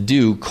wanted to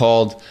do,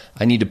 called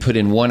I need to put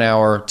in 1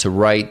 hour to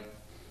write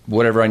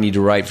whatever I need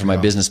to write for my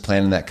business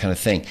plan and that kind of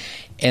thing.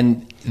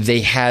 And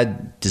they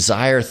had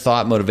desire,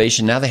 thought,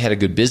 motivation. Now they had a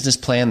good business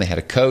plan. They had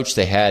a coach.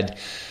 They had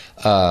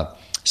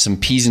some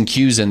P's and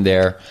Q's in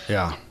there.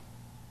 Yeah.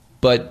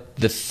 But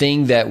the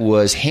thing that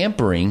was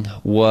hampering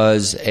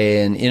was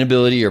an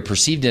inability or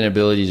perceived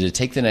inability to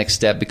take the next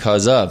step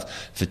because of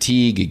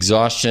fatigue,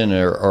 exhaustion,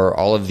 or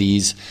all of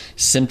these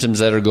symptoms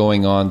that are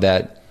going on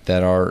that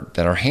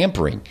are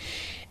hampering.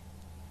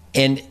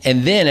 And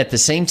then at the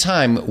same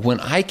time, when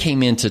I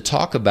came in to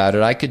talk about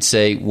it, I could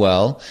say,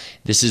 well,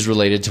 this is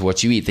related to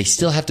what you eat. They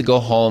still have to go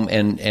home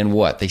and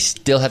what? They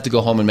still have to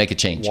go home and make a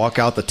change. Walk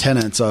out the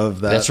tenets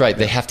of that. That's right.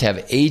 They have to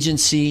have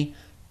agency,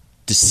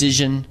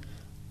 decision,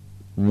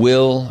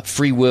 will,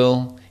 free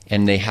will,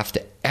 and they have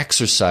to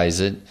exercise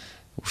it.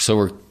 So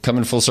we're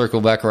coming full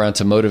circle back around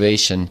to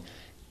motivation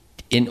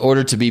in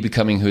order to be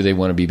becoming who they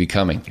want to be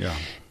becoming. Yeah.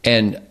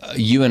 And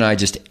you and I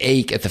just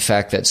ache at the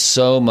fact that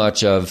so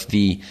much of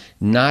the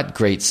not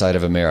great side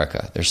of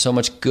America, there's so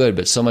much good,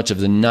 but so much of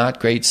the not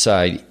great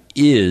side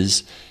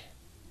is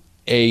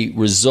a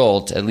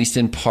result, at least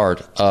in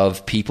part,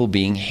 of people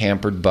being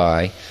hampered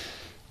by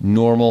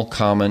normal,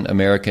 common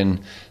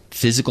American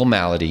physical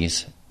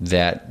maladies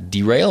that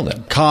derail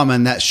them.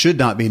 Common, that should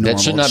not be normal.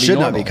 That should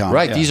not be common.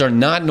 Right. Yeah. These are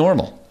not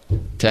normal.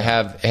 To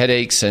have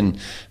headaches and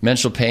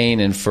menstrual pain,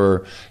 and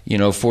for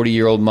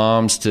 40-year-old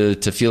moms to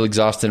feel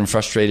exhausted and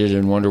frustrated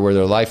and wonder where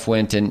their life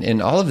went,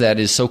 and all of that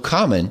is so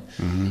common,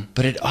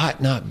 but it ought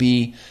not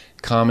be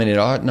common. It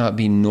ought not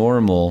be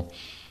normal.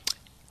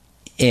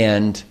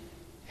 And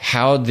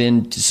how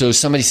then? So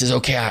somebody says,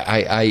 "Okay,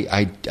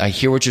 I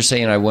hear what you're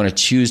saying. I want to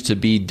choose to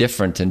be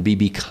different and be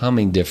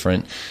becoming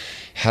different.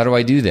 How do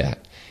I do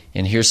that?"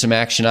 And here's some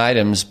action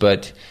items,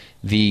 but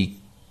the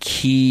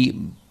key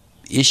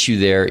issue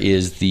there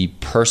is the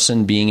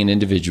person being an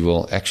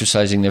individual,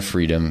 exercising their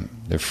freedom,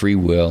 their free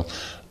will,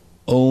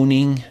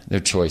 owning their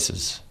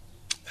choices.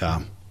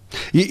 Yeah.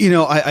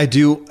 I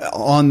do,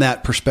 on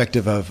that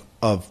perspective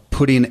of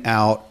putting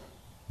out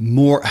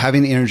more,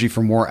 having the energy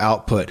for more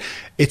output.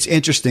 It's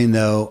interesting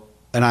though,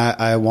 and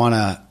I want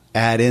to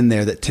add in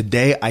there that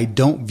today I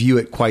don't view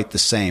it quite the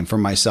same for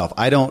myself.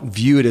 I don't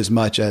view it as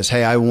much as,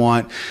 hey, I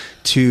want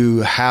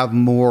to have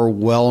more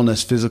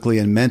wellness physically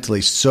and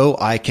mentally so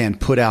I can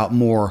put out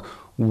more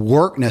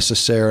work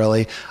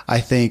necessarily. I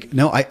think,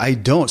 no, I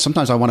don't.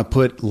 Sometimes I want to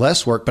put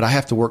less work, but I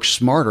have to work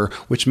smarter,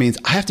 which means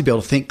I have to be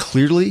able to think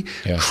clearly,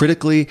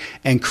 critically,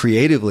 and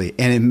creatively.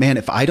 And man,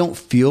 if I don't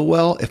feel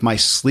well, if my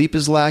sleep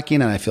is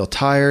lacking and I feel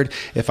tired,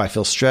 if I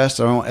feel stressed,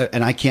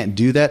 and I can't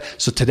do that.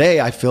 So today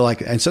I feel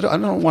like I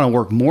don't want to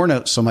work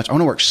more so much. I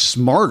want to work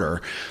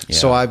smarter. Yeah.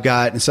 So I've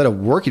got, instead of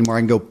working more,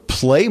 I can go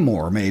play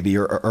more maybe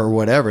or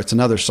whatever. It's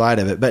another side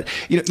of it. But,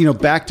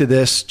 back to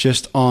this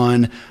just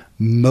on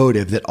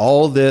motive, that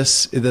all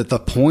this, that the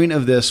point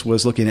of this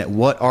was looking at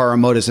what are our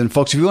motives. And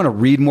folks, if you want to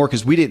read more,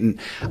 because we didn't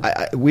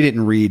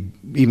read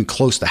even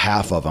close to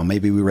half of them.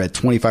 Maybe we read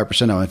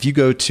 25% of them. If you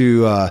go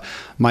to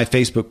my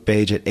Facebook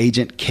page at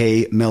Agent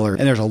K Miller,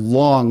 and there's a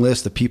long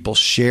list of people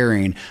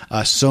sharing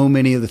so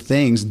many of the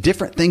things,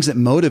 different things that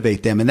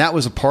motivate them. And that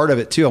was a part of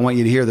it too. I want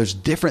you to hear there's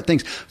different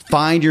things.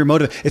 Find your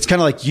motive. It's kind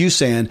of like you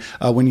saying,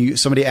 when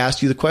somebody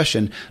asked you the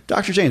question,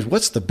 Dr. James,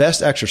 what's the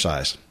best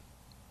exercise?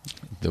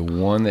 The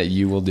one that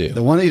you will do.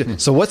 The one that you do.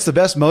 So what's the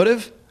best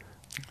motive?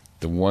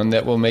 The one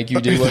that will make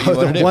you do what you want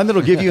to do. The one that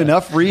will give you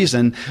enough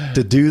reason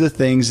to do the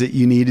things that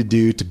you need to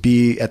do to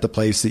be at the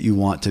place that you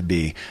want to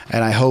be.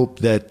 And I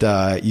hope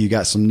that you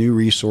got some new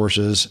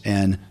resources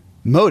and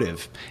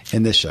motive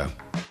in this show.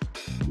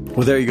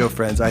 Well, there you go,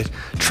 friends. I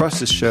trust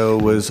this show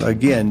was,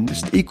 again,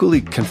 just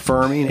equally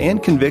confirming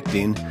and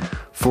convicting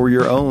for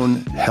your own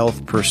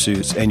health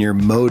pursuits and your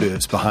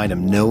motives behind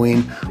them,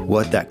 knowing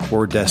what that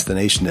core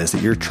destination is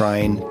that you're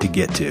trying to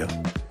get to.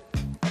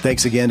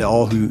 Thanks again to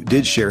all who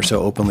did share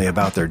so openly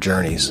about their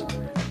journeys.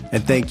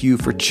 And thank you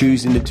for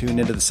choosing to tune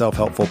into the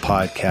Self-Helpful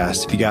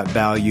Podcast. If you got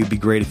value, it'd be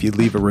great if you'd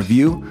leave a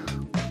review.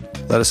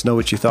 Let us know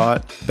what you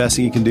thought. Best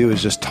thing you can do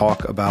is just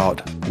talk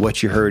about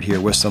what you heard here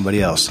with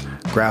somebody else.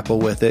 Grapple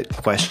with it,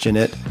 question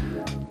it,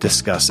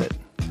 discuss it.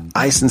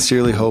 I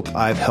sincerely hope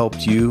I've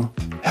helped you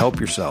help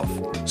yourself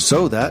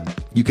so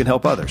that you can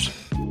help others.